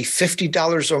 $30,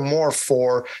 $50 or more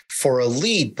for a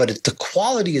lead, but the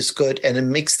quality is good and it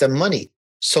makes them money.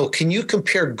 So can you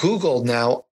compare Google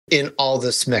now in all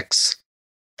this mix?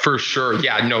 For sure.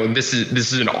 Yeah, no, this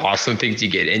is an awesome thing to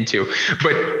get into.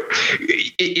 But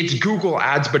it's Google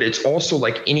ads, but it's also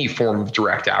like any form of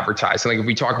direct advertising. Like if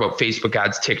we talk about Facebook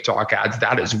ads, TikTok ads,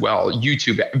 that as well,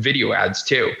 YouTube video ads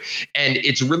too. And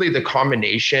it's really the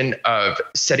combination of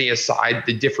setting aside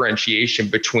the differentiation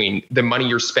between the money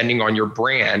you're spending on your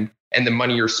brand and the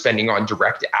money you're spending on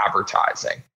direct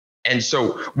advertising. And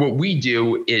so what we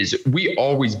do is we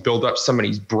always build up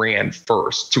somebody's brand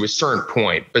first to a certain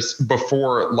point, but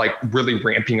before like really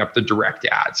ramping up the direct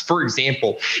ads. For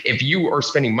example, if you are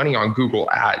spending money on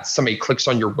Google ads, somebody clicks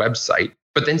on your website,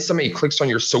 but then somebody clicks on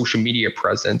your social media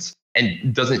presence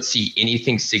and doesn't see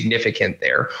anything significant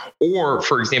there. Or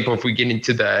for example, if we get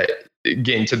into the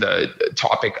get into the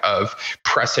topic of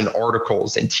press and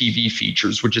articles and TV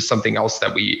features, which is something else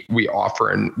that we offer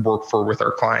and work for with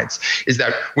our clients, is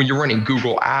that when you're running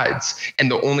Google ads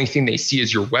and the only thing they see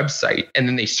is your website, and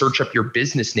then they search up your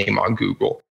business name on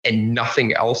Google and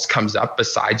nothing else comes up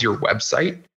besides your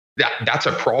website, that's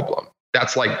a problem.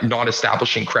 That's like not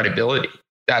establishing credibility.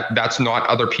 That's not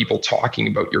other people talking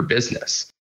about your business.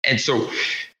 And so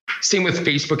same with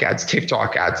Facebook ads,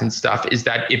 TikTok ads and stuff, is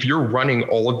that if you're running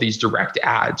all of these direct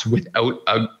ads without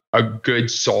a good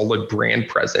solid brand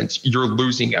presence, you're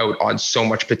losing out on so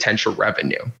much potential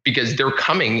revenue, because they're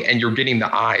coming and you're getting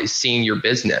the eyes seeing your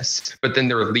business, but then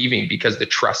they're leaving because the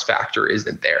trust factor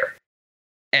isn't there.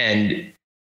 And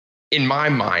in my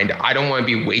mind, I don't want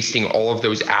to be wasting all of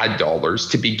those ad dollars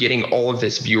to be getting all of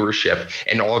this viewership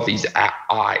and all of these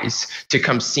eyes to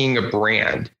come seeing a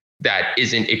brand that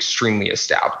isn't extremely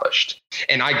established.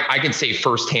 And I can say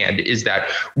firsthand is that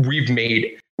we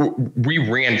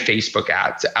ran Facebook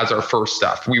ads as our first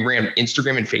stuff. We ran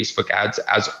Instagram and Facebook ads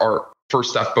as our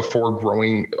first stuff before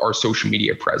growing our social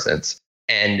media presence.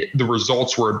 And the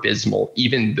results were abysmal,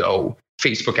 even though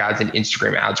Facebook ads and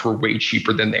Instagram ads were way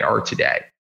cheaper than they are today.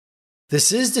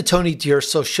 This is the Tony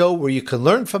DUrso Show, where you can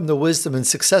learn from the wisdom and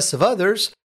success of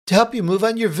others to help you move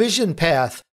on your vision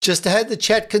path. Just ahead, the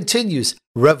chat continues,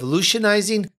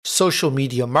 Revolutionizing Social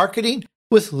Media Marketing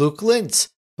with Luke Lintz.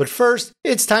 But first,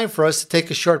 it's time for us to take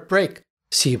a short break.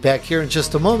 See you back here in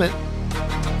just a moment.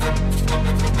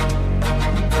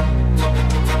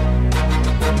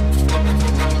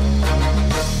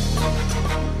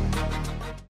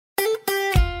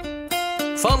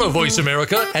 Follow Voice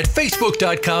America at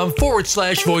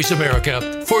facebook.com/Voice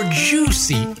America for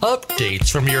juicy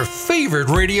updates from your favorite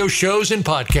radio shows and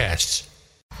podcasts.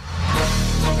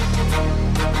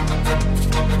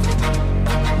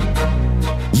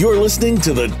 You're listening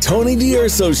to the Tony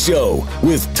DUrso Show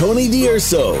with Tony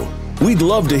DUrso. We'd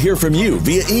love to hear from you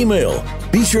via email.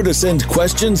 Be sure to send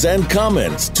questions and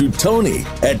comments to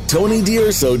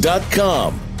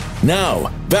tony@tonyDUrso.com.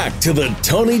 Now, back to the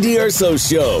Tony DUrso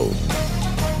Show.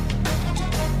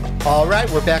 All right,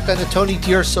 we're back on the Tony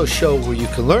DUrso Show, where you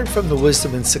can learn from the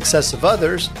wisdom and success of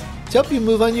others to help you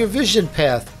move on your vision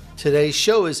path. Today's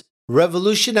show is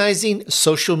Revolutionizing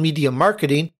Social Media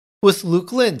Marketing with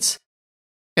Luke Lintz.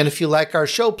 And if you like our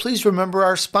show, please remember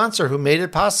our sponsor who made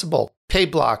it possible,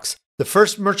 Payblocks, the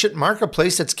first merchant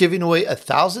marketplace that's giving away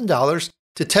 $1,000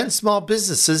 to 10 small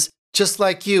businesses just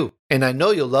like you. And I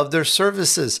know you'll love their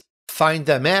services. Find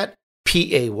them at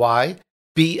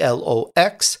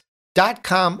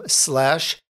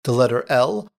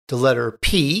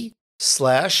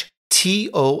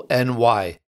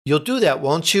payblocks.com/L/P/TONY. You'll do that,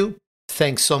 won't you?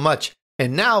 Thanks so much.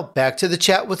 And now back to the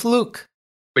chat with Luke.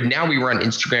 But now we run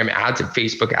Instagram ads and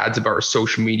Facebook ads about our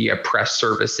social media press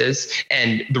services.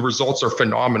 And the results are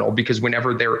phenomenal, because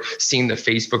whenever they're seeing the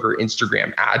Facebook or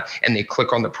Instagram ad and they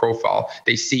click on the profile,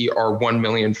 they see our 1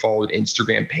 million followed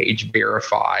Instagram page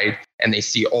verified, and they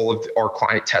see all of our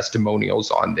client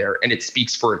testimonials on there, and it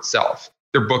speaks for itself.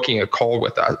 They're booking a call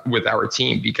with us, with our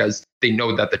team, because they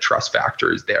know that the trust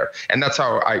factor is there. And that's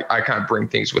how I kind of bring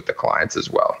things with the clients as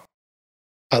well.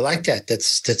 I like that.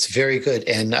 That's very good.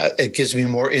 And it gives me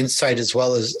more insight as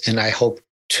well as, and I hope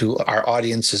to our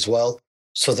audience as well,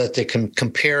 so that they can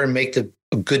compare and make a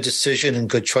good decision and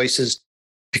good choices.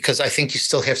 Because I think you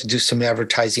still have to do some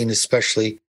advertising,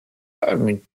 especially, I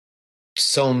mean,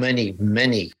 so many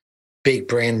big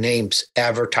brand names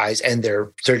advertise, and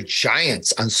they're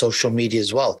giants on social media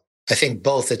as well. I think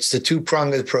both, it's the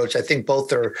two-pronged approach. I think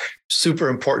both are super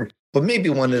important, but maybe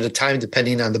one at a time,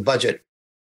 depending on the budget.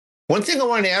 One thing I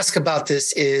wanted to ask about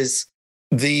this is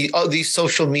these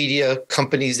social media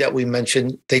companies that we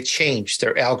mentioned, they change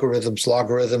their algorithms,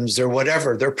 logarithms, their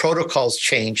whatever, their protocols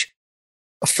change.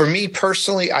 For me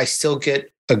personally, I still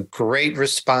get a great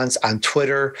response on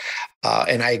Twitter.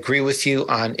 And I agree with you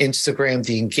on Instagram.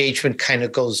 The engagement kind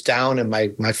of goes down, and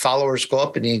my followers go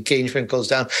up and the engagement goes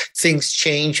down. Things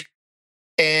change.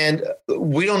 And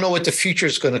we don't know what the future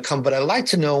is going to come, but I'd like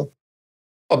to know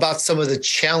about some of the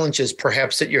challenges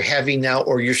perhaps that you're having now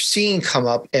or you're seeing come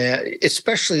up,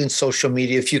 especially in social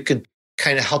media. If you could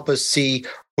kind of help us see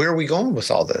where are we going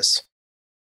with all this?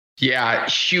 Yeah,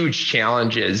 huge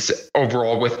challenges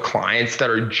overall with clients that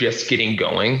are just getting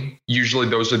going. Usually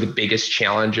those are the biggest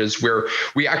challenges, where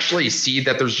we actually see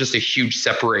that there's just a huge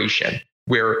separation,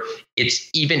 where it's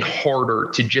even harder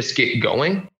to just get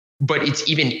going, but it's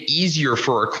even easier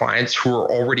for our clients who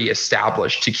are already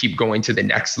established to keep going to the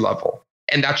next level.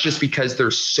 And that's just because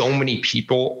there's so many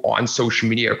people on social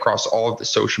media across all of the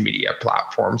social media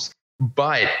platforms,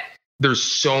 but there's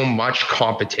so much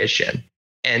competition.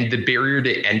 And the barrier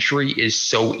to entry is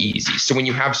so easy. So when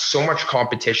you have so much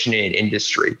competition in an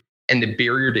industry and the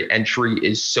barrier to entry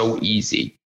is so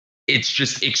easy, it's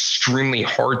just extremely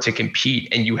hard to compete,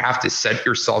 and you have to set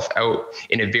yourself out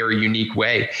in a very unique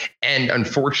way. And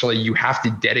unfortunately, you have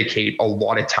to dedicate a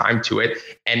lot of time to it,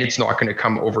 and it's not going to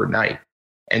come overnight.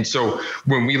 And so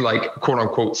when we quote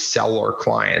unquote sell our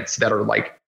clients that are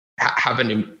have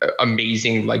an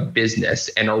amazing business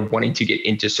and are wanting to get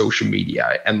into social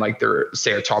media, and they're,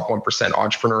 say, a top 1%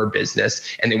 entrepreneur business,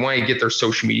 and they want to get their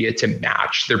social media to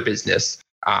match their business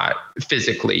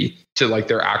physically to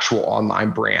their actual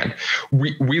online brand,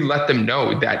 we let them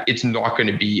know that it's not going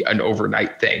to be an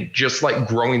overnight thing. Just like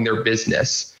growing their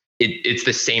business, it's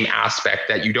the same aspect,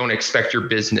 that you don't expect your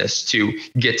business to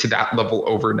get to that level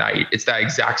overnight. It's that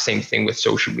exact same thing with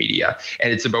social media.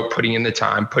 And it's about putting in the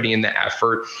time, putting in the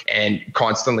effort, and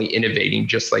constantly innovating,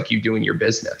 just like you do in your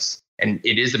business. And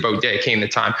it is about dedicating the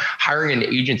time. Hiring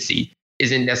an agency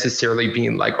isn't necessarily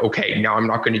being okay, now I'm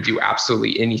not going to do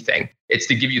absolutely anything. It's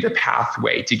to give you the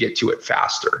pathway to get to it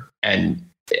faster. And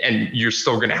you're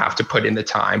still going to have to put in the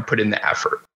time, put in the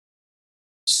effort.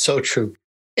 So true.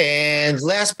 And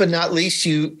last but not least,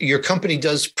 your company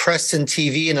does press and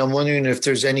TV, and I'm wondering if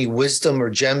there's any wisdom or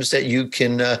gems that you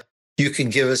can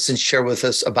give us and share with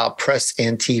us about press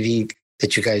and TV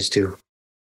that you guys do.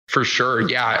 For sure.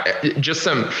 Yeah.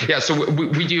 So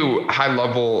we do high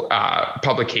level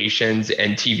publications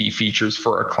and TV features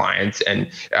for our clients,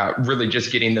 and really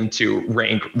just getting them to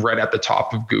rank right at the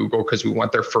top of Google, because we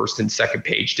want their first and second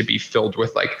page to be filled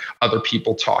with other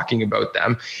people talking about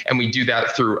them. And we do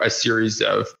that through a series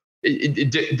of,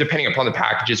 depending upon the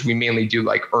packages, we mainly do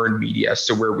earned media.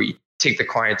 So where we take the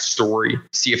client's story,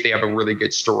 see if they have a really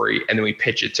good story, and then we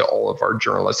pitch it to all of our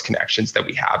journalist connections that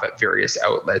we have at various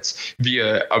outlets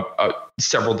via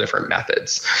several different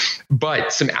methods.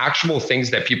 But some actual things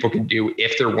that people can do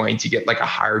if they're wanting to get a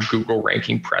higher Google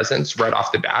ranking presence right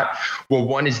off the bat. Well,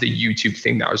 one is the YouTube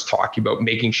thing that I was talking about,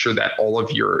 making sure that all of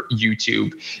your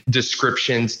YouTube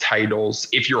descriptions, titles,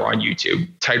 if you're on YouTube,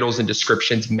 titles and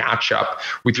descriptions match up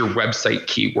with your website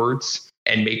keywords.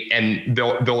 And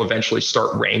they'll eventually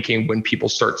start ranking when people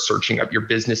start searching up your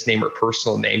business name or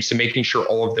personal name. So making sure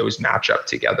all of those match up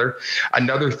together.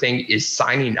 Another thing is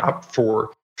signing up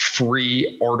for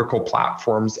free article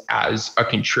platforms as a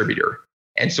contributor.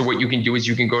 And so what you can do is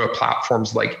you can go to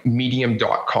platforms like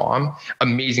medium.com,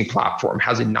 amazing platform,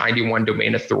 has a 91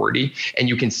 domain authority, and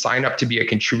you can sign up to be a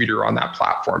contributor on that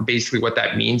platform. Basically what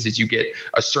that means is you get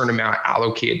a certain amount of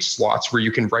allocated slots where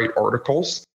you can write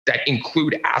articles that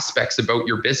include aspects about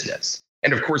your business.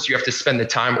 And of course, you have to spend the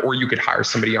time, or you could hire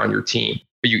somebody on your team,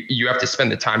 but you have to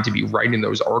spend the time to be writing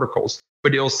those articles.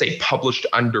 But it'll say published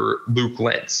under Luke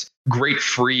Lintz. Great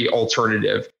free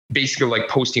alternative, basically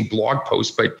posting blog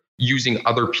posts, but using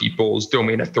other people's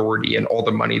domain authority and all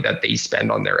the money that they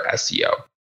spend on their SEO.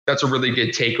 That's a really good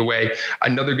takeaway.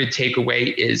 Another good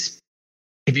takeaway is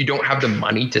if you don't have the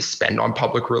money to spend on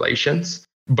public relations,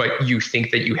 but you think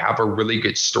that you have a really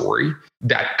good story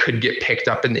that could get picked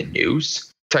up in the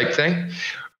news type thing,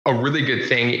 a really good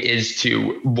thing is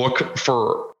to look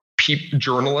for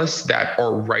journalists that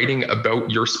are writing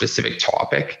about your specific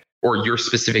topic or your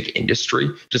specific industry,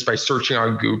 just by searching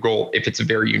on Google if it's a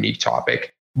very unique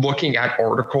topic, looking at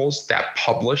articles that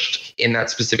published in that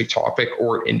specific topic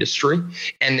or industry,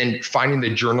 and then finding the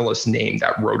journalist name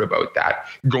that wrote about that,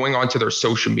 going onto their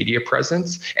social media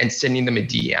presence and sending them a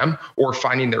DM, or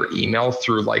finding their email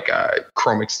through a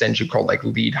Chrome extension called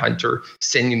Lead Hunter,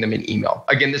 sending them an email.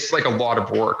 Again, this is a lot of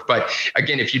work, but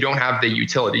again, if you don't have the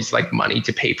utilities like money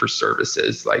to pay for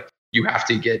services, you have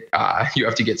to get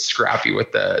scrappy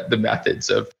with the methods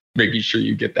of making sure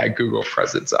you get that Google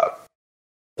presence up.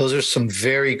 Those are some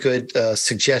very good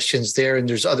suggestions there. And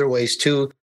there's other ways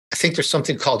too. I think there's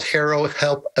something called HARO,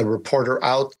 Help a Reporter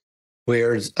Out,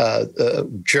 where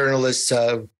journalists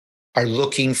are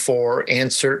looking for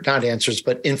not answers,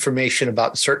 but information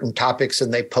about certain topics,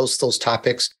 and they post those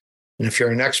topics. And if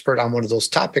you're an expert on one of those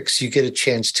topics, you get a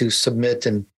chance to submit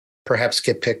and perhaps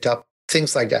get picked up,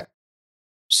 things like that.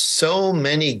 So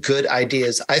many good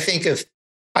ideas. I think if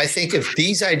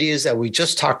these ideas that we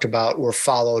just talked about were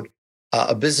followed,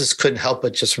 a business couldn't help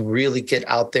but just really get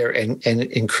out there and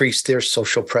increase their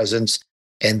social presence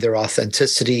and their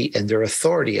authenticity and their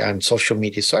authority on social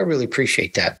media. So I really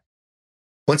appreciate that.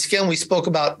 Once again, we spoke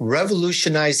about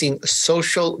revolutionizing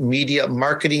social media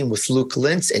marketing with Luke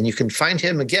Lintz, and you can find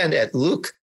him again at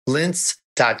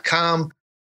lukelintz.com.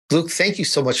 Luke, thank you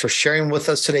so much for sharing with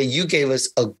us today. You gave us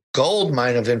a gold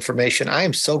mine of information. I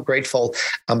am so grateful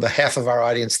on behalf of our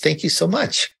audience. Thank you so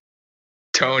much.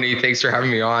 Tony, thanks for having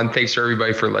me on. Thanks for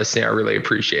everybody for listening. I really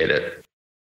appreciate it.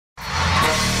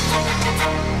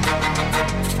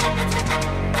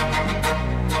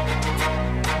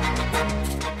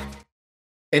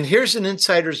 And here's an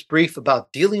insider's brief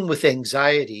about dealing with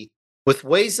anxiety with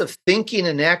ways of thinking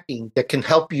and acting that can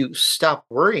help you stop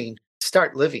worrying,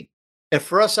 start living. And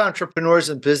for us entrepreneurs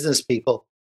and business people,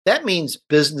 that means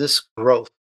business growth.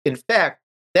 In fact,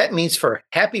 that means for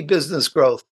happy business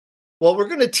growth. Well, we're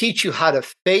going to teach you how to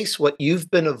face what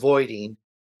you've been avoiding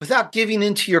without giving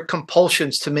into your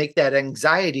compulsions to make that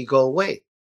anxiety go away.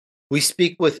 We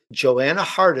speak with Joanna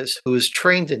Hardis, who is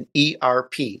trained in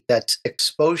ERP, that's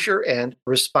exposure and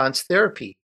response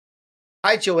therapy.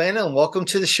 Hi, Joanna, and welcome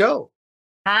to the show.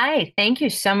 Hi, thank you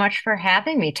so much for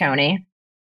having me, Tony.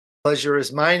 Pleasure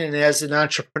is mine. And as an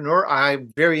entrepreneur,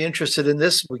 I'm very interested in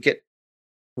this. I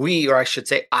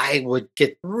would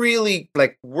get really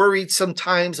worried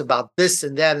sometimes about this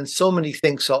and that and so many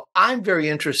things. So I'm very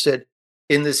interested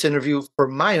in this interview for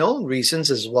my own reasons,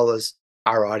 as well as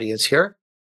our audience here.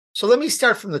 So let me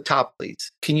start from the top,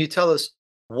 please. Can you tell us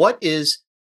what is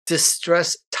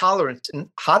distress tolerance and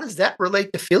how does that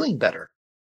relate to feeling better?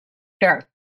 Sure.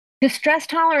 Distress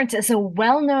tolerance is a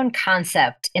well-known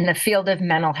concept in the field of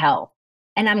mental health.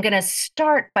 And I'm going to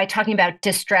start by talking about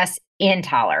distress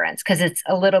intolerance because it's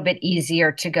a little bit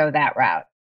easier to go that route.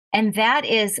 And that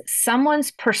is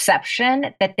someone's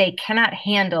perception that they cannot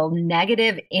handle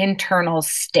negative internal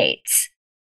states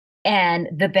and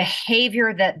the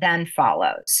behavior that then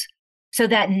follows. So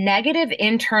that negative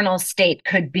internal state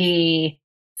could be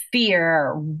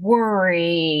fear,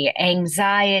 worry,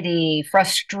 anxiety,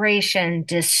 frustration,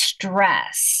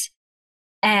 distress,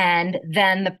 and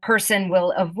then the person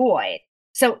will avoid.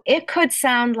 So it could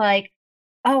sound like,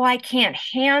 oh, I can't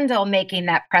handle making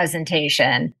that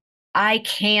presentation. I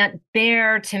can't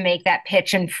bear to make that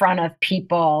pitch in front of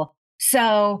people,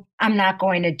 so I'm not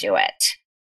going to do it.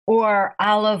 Or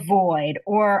I'll avoid,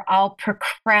 or I'll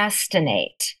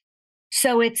procrastinate.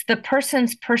 So it's the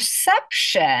person's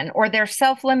perception or their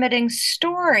self-limiting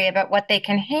story about what they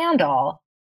can handle,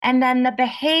 and then the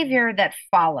behavior that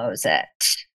follows it.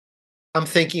 I'm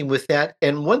thinking with that.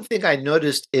 And one thing I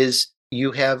noticed is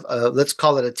you have, let's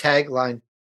call it a tagline.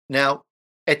 Now,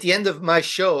 at the end of my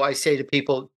show, I say to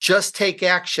people, just take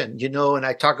action, and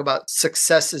I talk about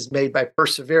success is made by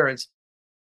perseverance.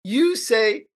 You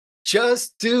say,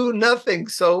 just do nothing.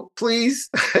 So please,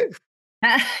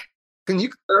 can you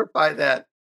clarify that?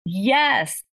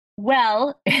 Yes.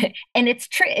 Well, and it's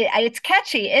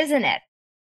catchy, isn't it?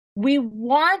 We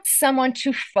want someone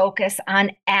to focus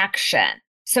on action.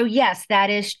 So yes,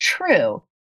 that is true.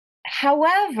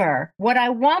 However, what I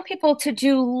want people to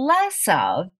do less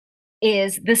of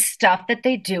is the stuff that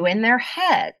they do in their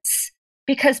heads,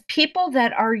 because people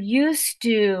that are used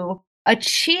to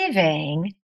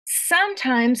achieving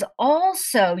sometimes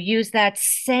also use that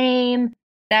same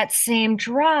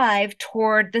drive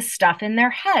toward the stuff in their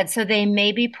head. So they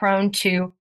may be prone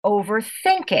to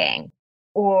overthinking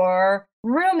or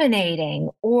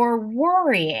ruminating or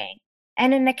worrying.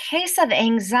 And in the case of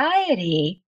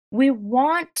anxiety, we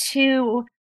want to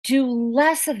do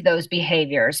less of those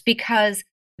behaviors because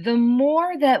the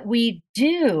more that we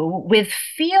do with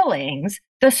feelings,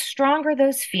 the stronger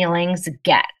those feelings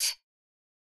get.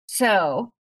 So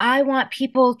I want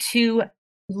people to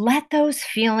let those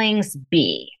feelings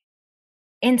be.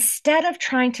 Instead of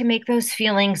trying to make those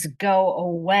feelings go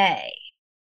away,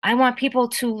 I want people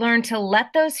to learn to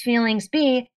let those feelings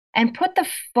be and put the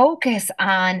focus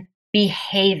on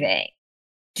behaving,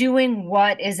 doing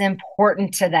what is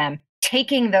important to them,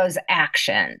 taking those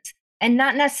actions, and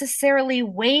not necessarily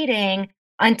waiting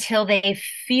until they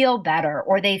feel better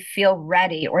or they feel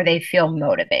ready or they feel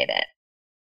motivated.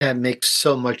 That makes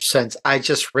so much sense. I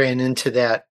just ran into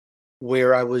that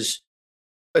where I was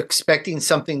expecting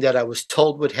something that I was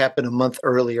told would happen a month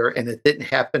earlier and it didn't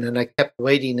happen. And I kept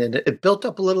waiting and it built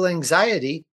up a little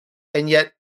anxiety. And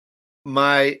yet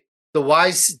the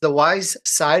wise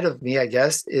side of me, I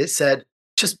guess, it said,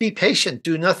 just be patient,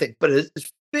 do nothing. But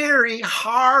it's very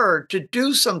hard to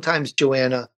do sometimes,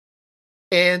 Joanna.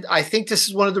 And I think this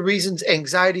is one of the reasons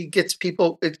anxiety gets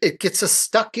people, it gets us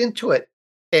stuck into it.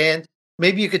 And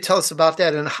maybe you could tell us about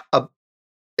that. And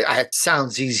it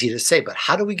sounds easy to say, but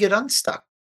how do we get unstuck?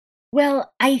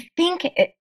 Well, I think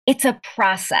it's a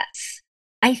process.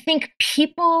 I think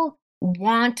people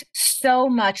want so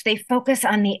much, they focus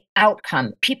on the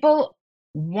outcome.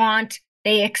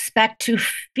 They expect to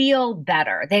feel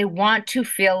better. They want to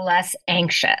feel less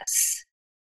anxious.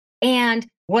 And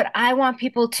what I want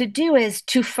people to do is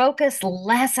to focus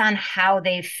less on how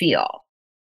they feel.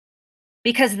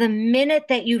 Because the minute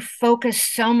that you focus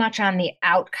so much on the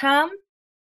outcome,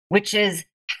 which is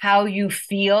how you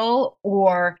feel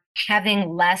or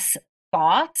having less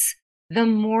thoughts, the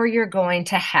more you're going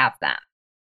to have them.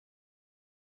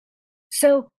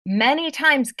 So many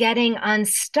times getting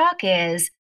unstuck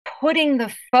is putting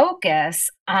the focus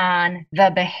on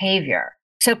the behavior.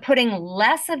 So putting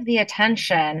less of the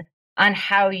attention on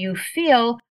how you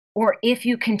feel, or if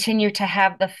you continue to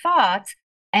have the thoughts,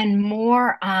 and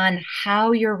more on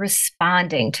how you're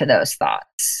responding to those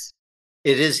thoughts.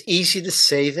 It is easy to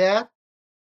say that,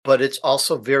 but it's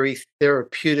also very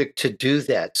therapeutic to do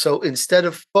that. So instead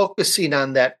of focusing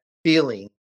on that feeling,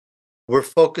 we're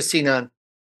focusing on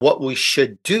what we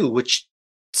should do, which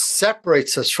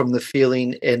separates us from the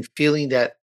feeling and feeling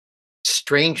that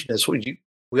strangeness. We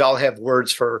all have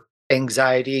words for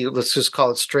anxiety. Let's just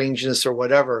call it strangeness or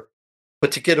whatever.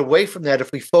 But to get away from that,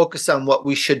 if we focus on what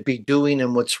we should be doing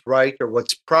and what's right or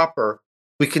what's proper,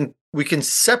 we can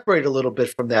separate a little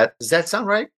bit from that. Does that sound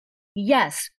right?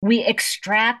 Yes, we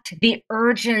extract the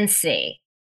urgency.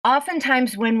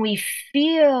 Oftentimes, when we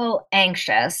feel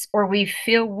anxious or we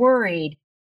feel worried,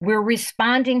 we're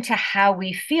responding to how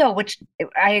we feel, which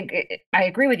I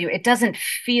agree with you. It doesn't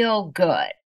feel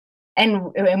good,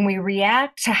 and we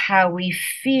react to how we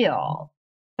feel.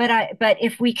 But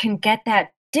if we can get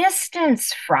that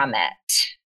distance from it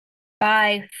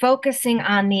by focusing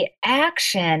on the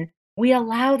action, we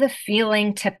allow the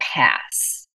feeling to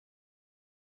pass.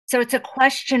 So it's a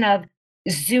question of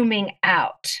zooming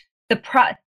out.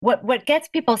 What gets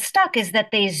people stuck is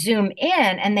that they zoom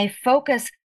in and they focus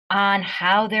on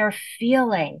how they're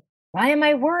feeling. Why am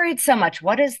I worried so much?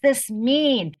 What does this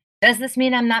mean? Does this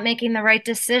mean I'm not making the right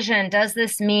decision? Does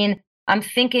this mean I'm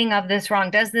thinking of this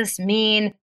wrong? Does this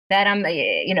mean that I'm,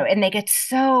 and they get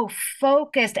so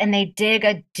focused and they dig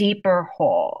a deeper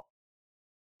hole.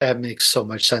 That makes so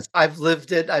much sense. I've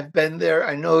lived it. I've been there.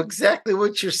 I know exactly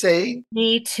what you're saying.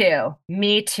 Me too.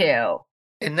 Me too.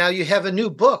 And now you have a new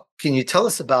book. Can you tell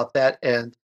us about that?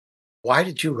 And why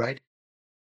did you write it?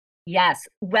 Yes.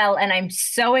 Well, and I'm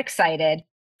so excited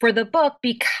for the book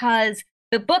because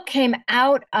the book came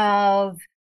out of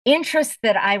interest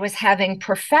that I was having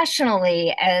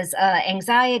professionally as an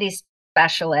anxiety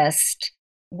specialist,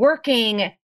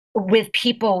 working with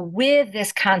people with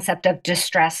this concept of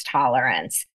distress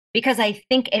tolerance, because I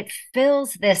think it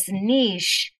fills this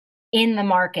niche in the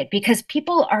market because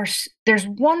there's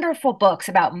wonderful books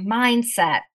about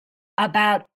mindset,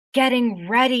 about getting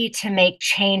ready to make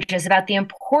changes, about the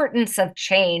importance of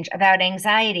change, about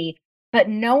anxiety, but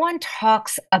no one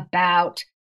talks about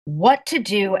what to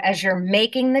do as you're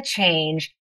making the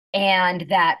change and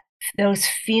that those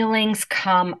feelings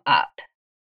come up.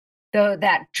 Though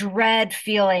that dread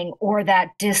feeling or that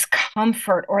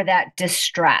discomfort or that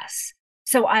distress.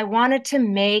 So I wanted to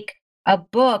make a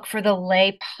book for the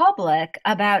lay public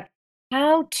about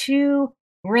how to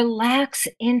relax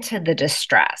into the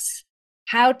distress,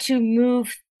 how to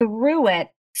move through it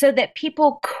so that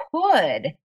people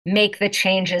could make the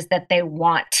changes that they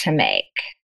want to make.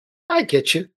 I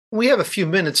get you. We have a few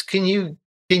minutes. Can you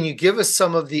give us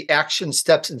some of the action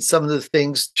steps and some of the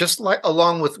things, just like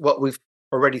along with what we've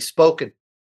already spoken,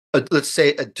 let's say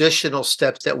additional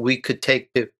steps that we could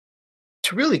take to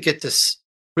really get this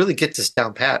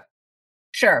down pat?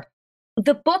 Sure.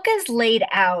 The book is laid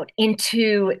out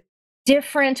into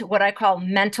different, what I call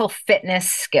mental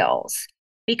fitness skills,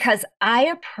 because I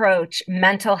approach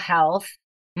mental health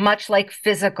much like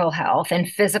physical health and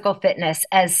physical fitness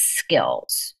as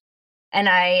skills. And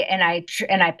I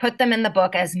put them in the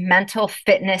book as mental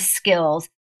fitness skills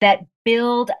that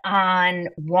build on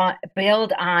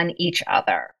each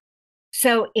other.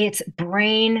 So it's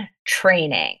brain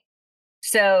training.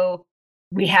 So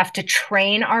we have to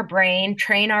train our brain,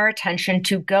 train our attention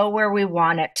to go where we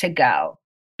want it to go.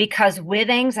 Because with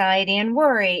anxiety and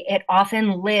worry, it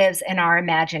often lives in our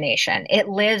imagination. It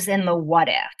lives in the what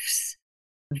ifs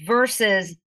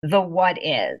versus the what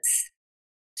is.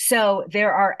 So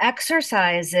there are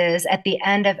exercises at the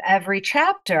end of every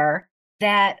chapter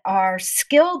that are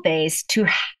skill-based to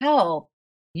help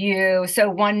you.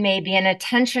 So one may be an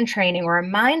attention training or a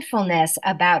mindfulness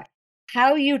about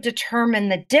how you determine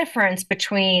the difference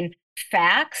between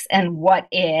facts and what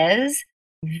is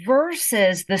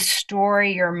versus the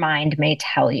story your mind may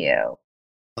tell you.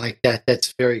 Like that.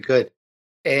 That's very good.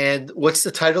 And what's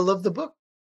the title of the book?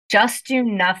 Just Do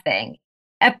Nothing,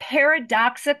 a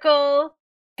paradoxical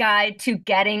guide to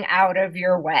getting out of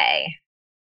your way.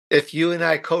 If you and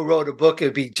I co-wrote a book,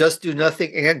 it'd be Just Do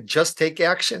Nothing and Just Take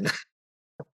Action.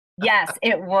 Yes,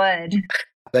 it would.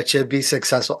 Bet you'd be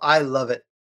successful. I love it.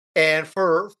 And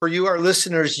for you, our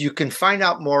listeners, you can find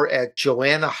out more at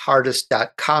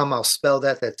joannahardis.com. I'll spell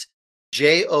that. That's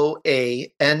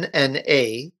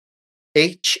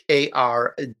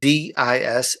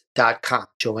JoannahHardis.com.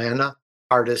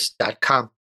 JoannahHardis.com.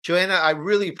 Joanna, I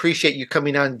really appreciate you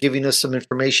coming on and giving us some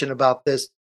information about this.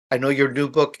 I know your new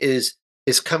book is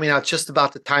coming out just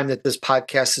about the time that this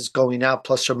podcast is going out,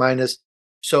 plus or minus.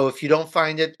 So if you don't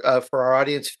find it, for our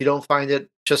audience, if you don't find it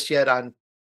just yet on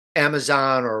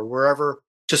Amazon or wherever,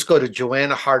 just go to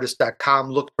joannahardis.com,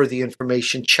 look for the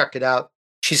information, check it out.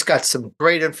 She's got some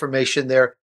great information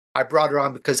there. I brought her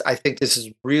on because I think this is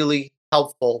really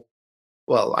helpful.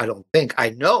 Well, I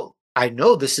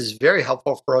know this is very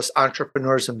helpful for us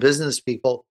entrepreneurs and business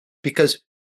people, because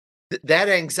that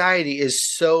anxiety is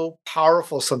so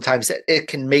powerful sometimes that it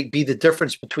can be the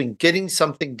difference between getting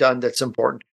something done that's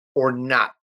important or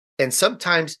not. And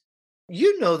sometimes,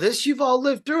 you know this, you've all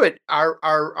lived through it.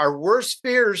 Our worst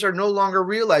fears are no longer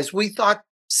realized. We thought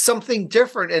something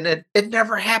different, and it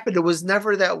never happened. It was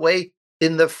never that way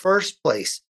in the first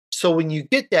place. So when you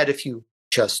get that, if you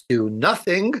just do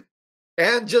nothing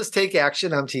and just take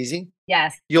action, I'm teasing.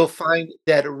 Yes. You'll find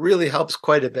that it really helps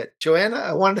quite a bit. Joanna,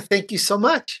 I wanted to thank you so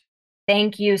much.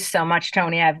 Thank you so much,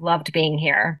 Tony. I've loved being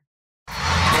here.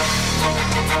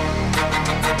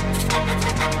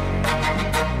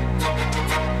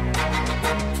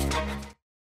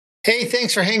 Hey,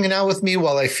 thanks for hanging out with me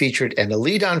while I featured an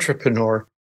elite entrepreneur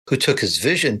who took his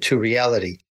vision to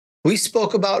reality. We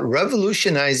spoke about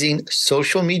revolutionizing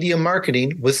social media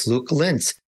marketing with Luke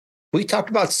Lintz. We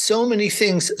talked about so many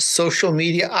things social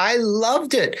media. I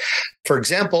loved it. For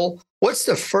example, what's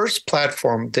the first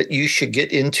platform that you should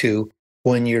get into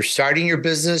when you're starting your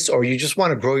business or you just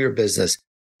want to grow your business?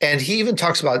 And he even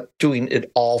talks about doing it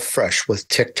all fresh with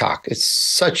TikTok. It's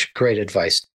such great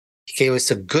advice. He gave us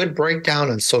a good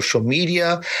breakdown on social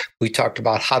media. We talked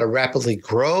about how to rapidly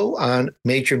grow on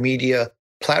major media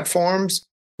platforms.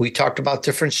 We talked about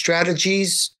different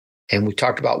strategies, and we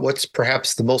talked about what's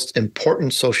perhaps the most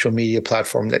important social media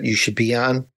platform that you should be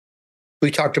on. We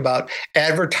talked about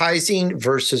advertising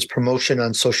versus promotion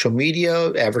on social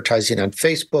media, advertising on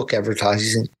Facebook,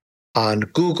 advertising on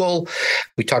Google.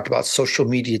 We talked about social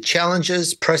media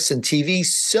challenges, press and TV.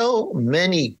 So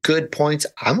many good points.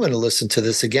 I'm going to listen to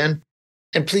this again.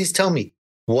 And please tell me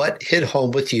what hit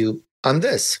home with you on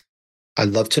this. I'd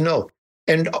love to know.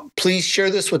 And please share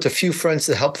this with a few friends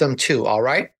to help them too. All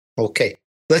right? Okay.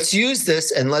 Let's use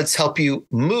this and let's help you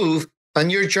move on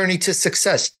your journey to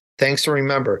success. Thanks, and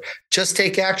remember, just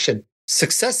take action.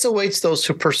 Success awaits those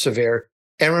who persevere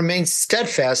and remain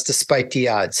steadfast despite the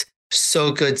odds.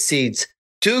 Sow good seeds,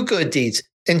 do good deeds,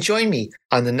 and join me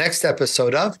on the next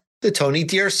episode of The Tony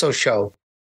DUrso Show.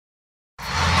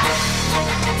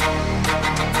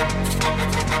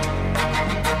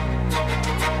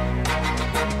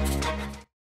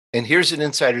 And here's an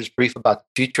insider's brief about the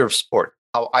future of sport,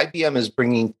 how IBM is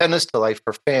bringing tennis to life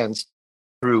for fans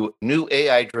through new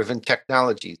AI-driven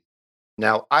technologies.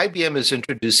 Now, IBM is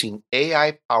introducing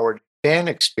AI-powered fan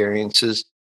experiences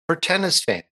for tennis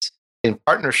fans in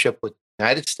partnership with the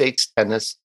United States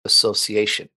Tennis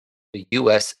Association, the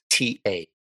USTA,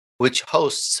 which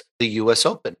hosts the US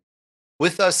Open.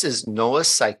 With us is Noah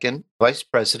Sykin, Vice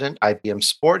President, IBM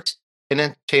Sports and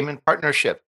Entertainment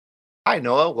Partnership. Hi,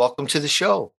 Noah. Welcome to the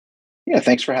show. Yeah,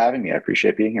 thanks for having me. I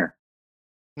appreciate being here.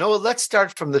 Noah, let's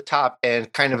start from the top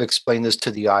and kind of explain this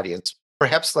to the audience.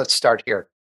 Perhaps let's start here.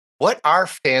 What are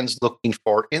fans looking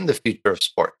for in the future of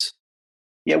sports?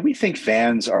 Yeah, we think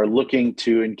fans are looking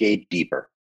to engage deeper.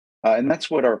 And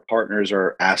that's what our partners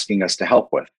are asking us to help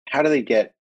with. How do they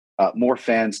get more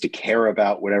fans to care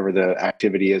about whatever the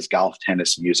activity is, golf,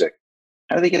 tennis, music?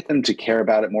 How do they get them to care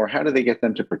about it more? How do they get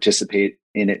them to participate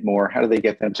in it more? How do they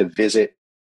get them to visit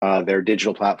their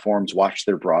digital platforms, watch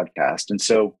their broadcast? And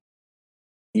so,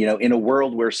 you know, in a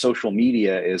world where social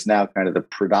media is now kind of the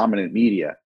predominant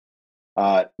media,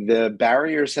 the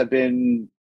barriers have been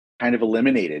kind of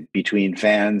eliminated between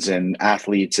fans and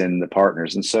athletes and the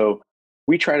partners. And so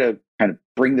we try to kind of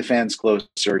bring the fans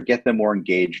closer, get them more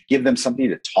engaged, give them something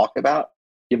to talk about,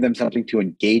 give them something to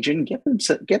engage in, get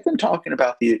them talking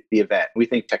about the event. We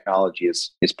think technology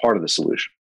is part of the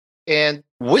solution. And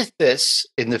with this,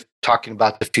 talking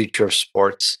about the future of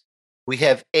sports, we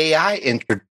have AI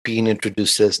being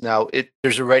introduced to this. Now,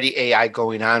 there's already AI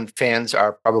going on. Fans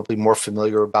are probably more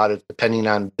familiar about it, depending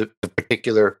on the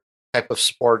particular type of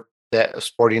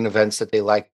sporting events that they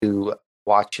like to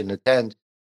watch and attend.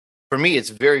 For me, it's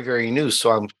very, very new.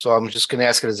 So I'm just going to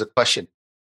ask it as a question.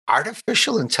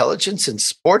 Artificial intelligence in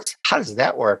sports? How does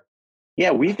that work?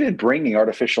 Yeah, we've been bringing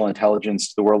artificial intelligence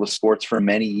to the world of sports for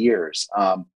many years.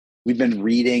 We've been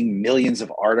reading millions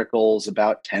of articles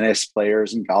about tennis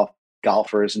players and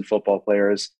golfers and football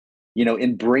players, you know,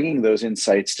 in bringing those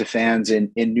insights to fans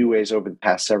in new ways over the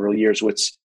past several years.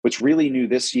 What's really new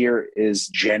this year is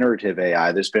generative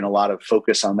AI. There's been a lot of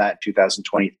focus on that in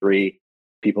 2023.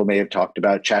 People may have talked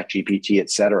about ChatGPT, et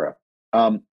cetera.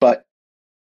 But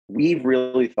we've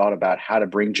really thought about how to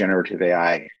bring generative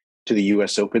AI to the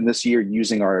US Open this year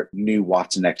using our new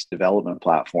Watson X development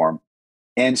platform.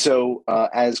 And so,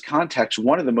 as context,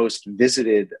 one of the most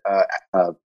visited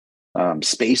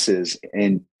spaces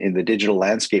in the digital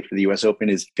landscape for the US Open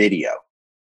is video.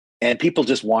 And people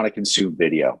just want to consume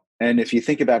video. And if you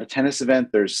think about a tennis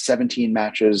event, there's 17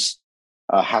 matches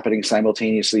happening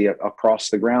simultaneously across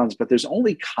the grounds, but there's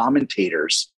only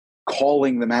commentators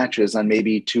calling the matches on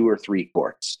maybe 2 or 3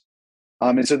 courts.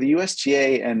 And so the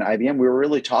USTA and IBM, we were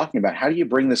really talking about how do you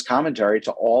bring this commentary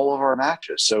to all of our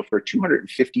matches? So for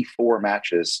 254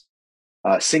 matches,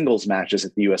 singles matches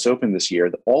at the US Open this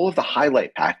year, all of the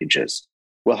highlight packages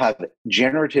will have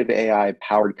generative AI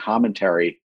powered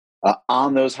commentary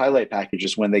on those highlight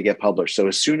packages when they get published. So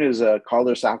as soon as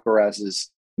Carlos Alcaraz's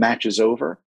match is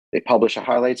over, they publish a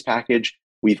highlights package.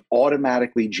 We've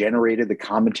automatically generated the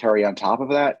commentary on top of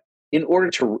that in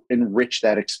order to enrich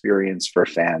that experience for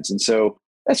fans. And so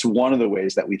that's one of the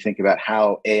ways that we think about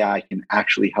how AI can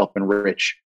actually help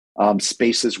enrich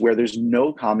spaces where there's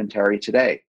no commentary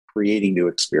today, creating new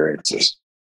experiences.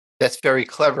 That's very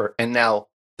clever. And now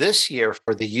this year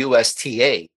for the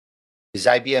USTA, is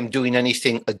IBM doing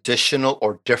anything additional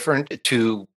or different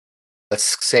to,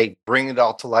 let's say, bring it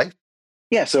all to life?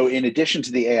 Yeah, so in addition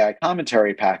to the AI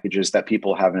commentary packages that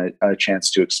people have a chance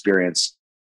to experience,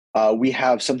 we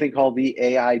have something called the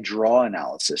AI draw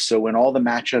analysis. So when all the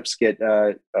matchups get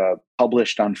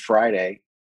published on Friday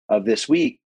of this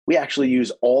week, we actually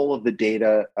use all of the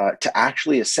data to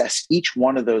actually assess each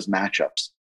one of those matchups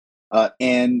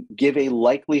and give a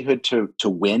likelihood to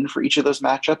win for each of those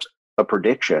matchups, a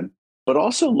prediction, but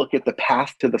also look at the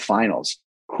path to the finals.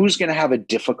 Who's going to have a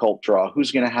difficult draw?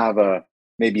 Who's going to have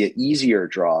maybe an easier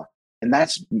draw? And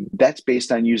that's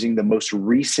based on using the most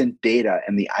recent data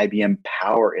and the IBM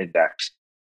Power Index.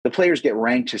 The players get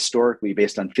ranked historically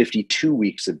based on 52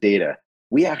 weeks of data.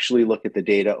 We actually look at the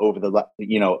data over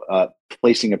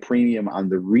placing a premium on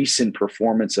the recent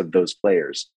performance of those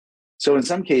players. So in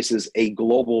some cases, a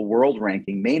global world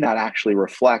ranking may not actually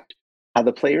reflect how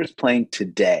the player's playing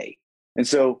today. And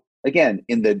so again,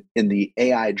 in the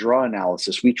AI draw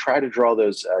analysis, we try to draw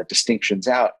those distinctions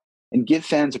out and give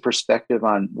fans a perspective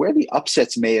on where the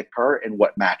upsets may occur and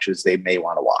what matches they may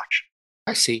want to watch.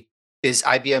 I see. Is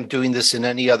IBM doing this in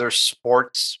any other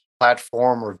sports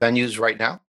platform or venues right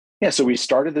now? Yeah, so we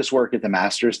started this work at the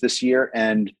Masters this year,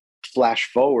 and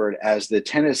flash forward as the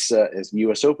tennis, as the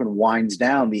US Open winds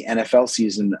down, the NFL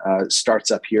season starts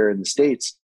up here in the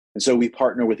States. And so we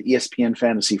partner with ESPN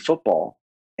Fantasy Football,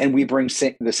 and we bring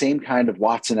the same kind of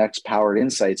Watson X powered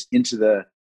insights into the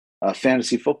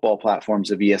fantasy football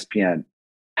platforms of ESPN.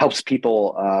 Helps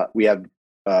people, we have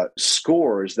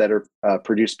scores that are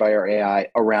produced by our AI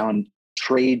around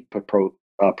trade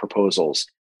proposals,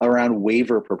 around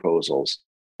waiver proposals.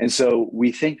 And so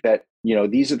we think that,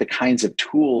 these are the kinds of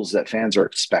tools that fans are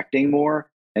expecting more.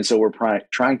 And so we're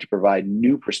trying to provide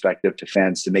new perspective to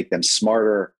fans to make them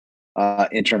smarter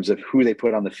in terms of who they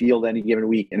put on the field any given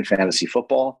week in fantasy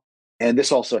football. And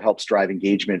this also helps drive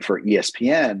engagement for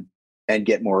ESPN and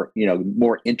get more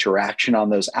interaction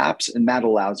on those apps. And that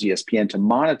allows ESPN to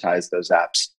monetize those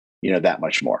apps, that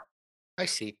much more. I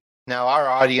see. Now, our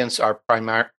audience are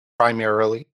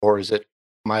primarily, or is it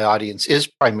my audience is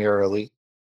primarily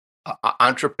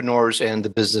entrepreneurs and the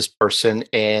business person.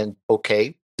 And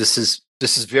okay, this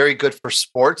is very good for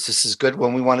sports. This is good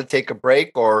when we want to take a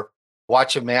break or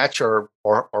watch a match or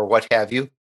what have you.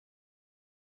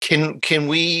 Can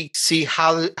we see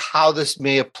how this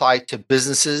may apply to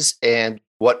businesses and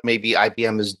what maybe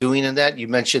IBM is doing in that? You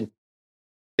mentioned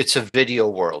it's a video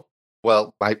world.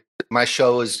 Well, my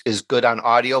show is good on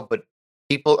audio, but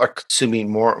people are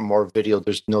consuming more and more video.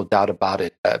 There's no doubt about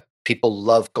it. People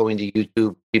love going to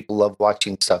YouTube. People love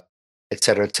watching stuff, et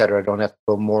cetera, et cetera. I don't have to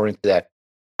go more into that.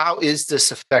 How is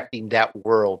this affecting that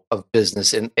world of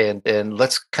business? And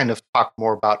let's kind of talk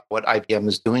more about what IBM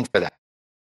is doing for that.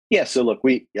 Yeah, so look,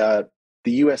 the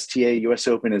USTA, US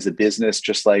Open is a business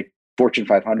just like Fortune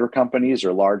 500 companies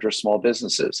or large or small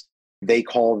businesses. They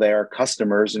call their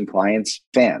customers and clients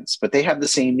fans, but they have the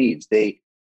same needs.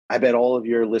 I bet all of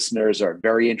your listeners are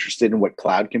very interested in what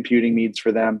cloud computing means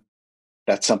for them.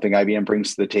 That's something IBM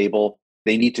brings to the table.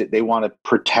 They want to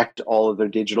protect all of their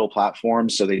digital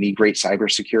platforms, so they need great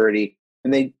cybersecurity.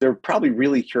 And they're probably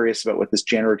really curious about what this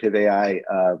generative AI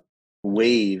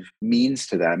wave means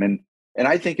to them. And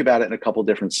I think about it in a couple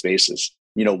different spaces.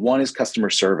 One is customer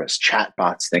service.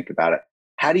 Chatbots, think about it.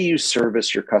 How do you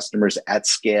service your customers at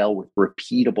scale with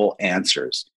repeatable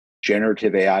answers?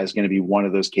 Generative AI is going to be one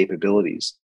of those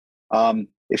capabilities.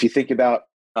 If you think about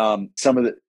some of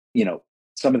the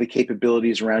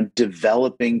capabilities around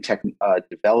developing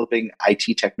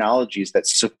IT technologies that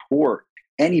support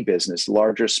any business,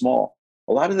 large or small.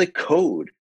 A lot of the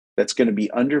code that's going to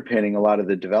be underpinning a lot of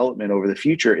the development over the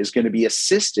future is going to be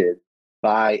assisted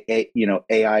by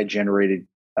AI generated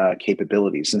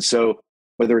capabilities. And so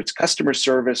whether it's customer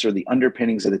service or the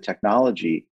underpinnings of the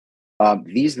technology,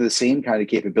 these are the same kind of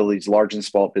capabilities large and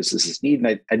small businesses need.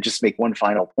 And I just make one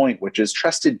final point, which is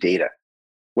trusted data.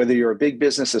 Whether you're a big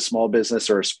business, a small business,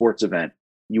 or a sports event,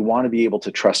 you want to be able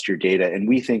to trust your data. And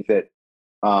we think that,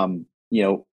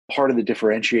 part of the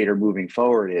differentiator moving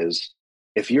forward is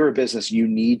if you're a business, you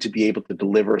need to be able to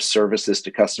deliver services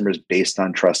to customers based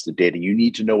on trusted data. You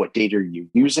need to know what data you're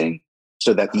using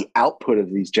so that the output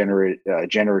of these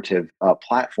generative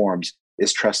platforms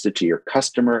is trusted to your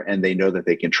customer and they know that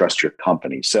they can trust your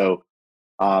company. So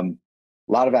a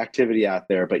lot of activity out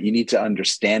there, but you need to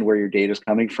understand where your data is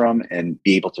coming from and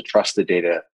be able to trust the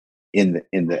data in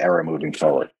the era moving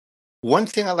forward. One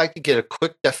thing I'd like to get a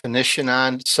quick definition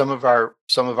on, some of our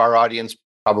audience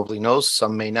probably knows,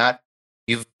 some may not.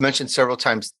 You've mentioned several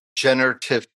times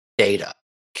generative data.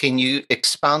 Can you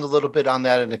expound a little bit on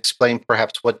that and explain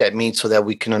perhaps what that means so that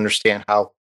we can understand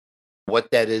what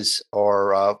that is,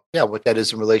 or what that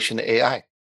is in relation to AI?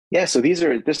 Yeah, so these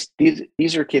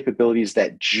are capabilities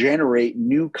that generate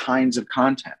new kinds of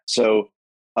content. So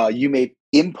you may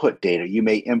input data. You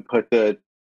may input the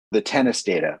tennis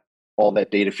data, all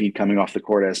that data feed coming off the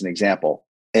court as an example,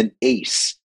 an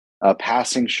ace, a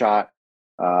passing shot,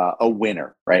 a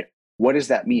winner, right? What does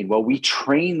that mean? Well, we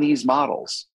train these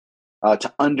models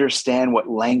to understand what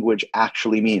language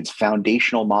actually means.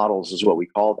 Foundational models is what we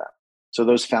call them. So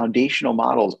those foundational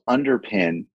models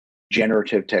underpin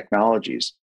generative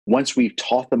technologies. Once we've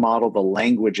taught the model the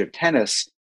language of tennis,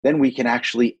 then we can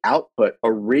actually output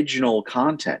original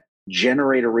content,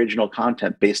 generate original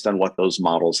content based on what those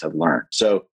models have learned.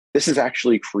 So this is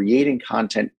actually creating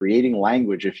content, creating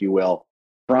language, if you will,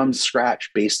 from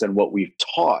scratch based on what we've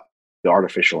taught the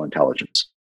artificial intelligence.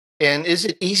 And is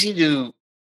it easy to,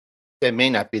 that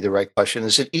may not be the right question,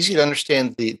 is it easy to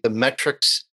understand the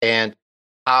metrics and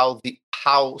how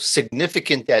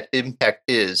significant that impact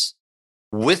is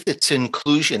with its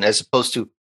inclusion as opposed to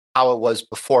how it was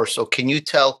before? So can you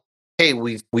tell, hey,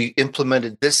 we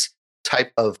implemented this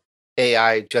type of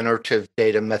AI generative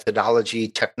data methodology,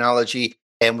 technology,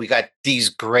 and we got these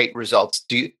great results.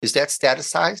 Is that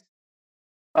statusized?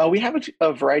 We have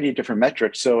a variety of different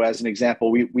metrics. So as an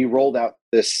example, we rolled out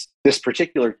this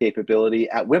particular capability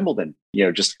at Wimbledon,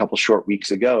 just a couple short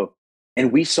weeks ago.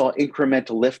 And we saw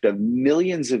incremental lift of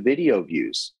millions of video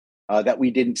views that we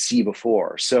didn't see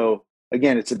before. So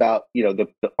again, it's about,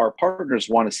 our partners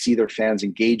want to see their fans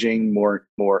engaging, more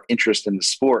interest in the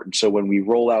sport. And so when we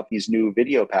roll out these new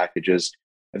video packages,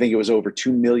 I think it was over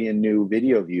 2 million new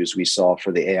video views we saw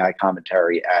for the AI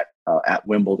commentary at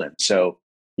Wimbledon. So,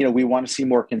 we want to see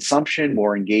more consumption,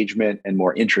 more engagement, and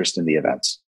more interest in the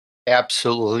events.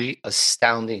 Absolutely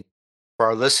astounding. For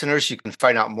our listeners, you can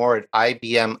find out more at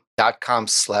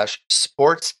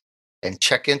ibm.com/sports and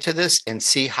check into this and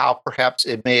see how perhaps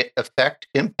it may affect,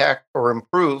 impact, or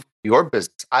improve your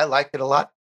business. I like it a lot.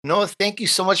 Noah, thank you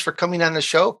so much for coming on the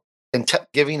show and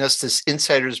giving us this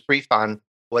insider's brief on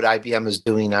what IBM is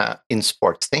doing in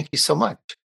sports. Thank you so much.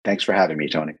 Thanks for having me,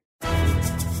 Tony.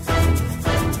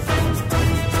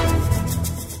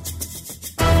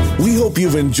 We hope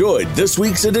you've enjoyed this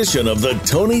week's edition of the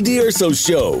Tony DUrso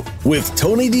Show with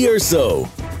Tony DUrso.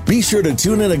 Be sure to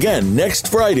tune in again next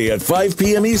Friday at 5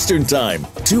 p.m. Eastern Time,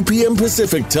 2 p.m.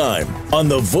 Pacific Time on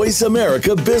the Voice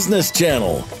America Business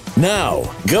Channel.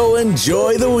 Now, go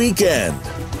enjoy the weekend.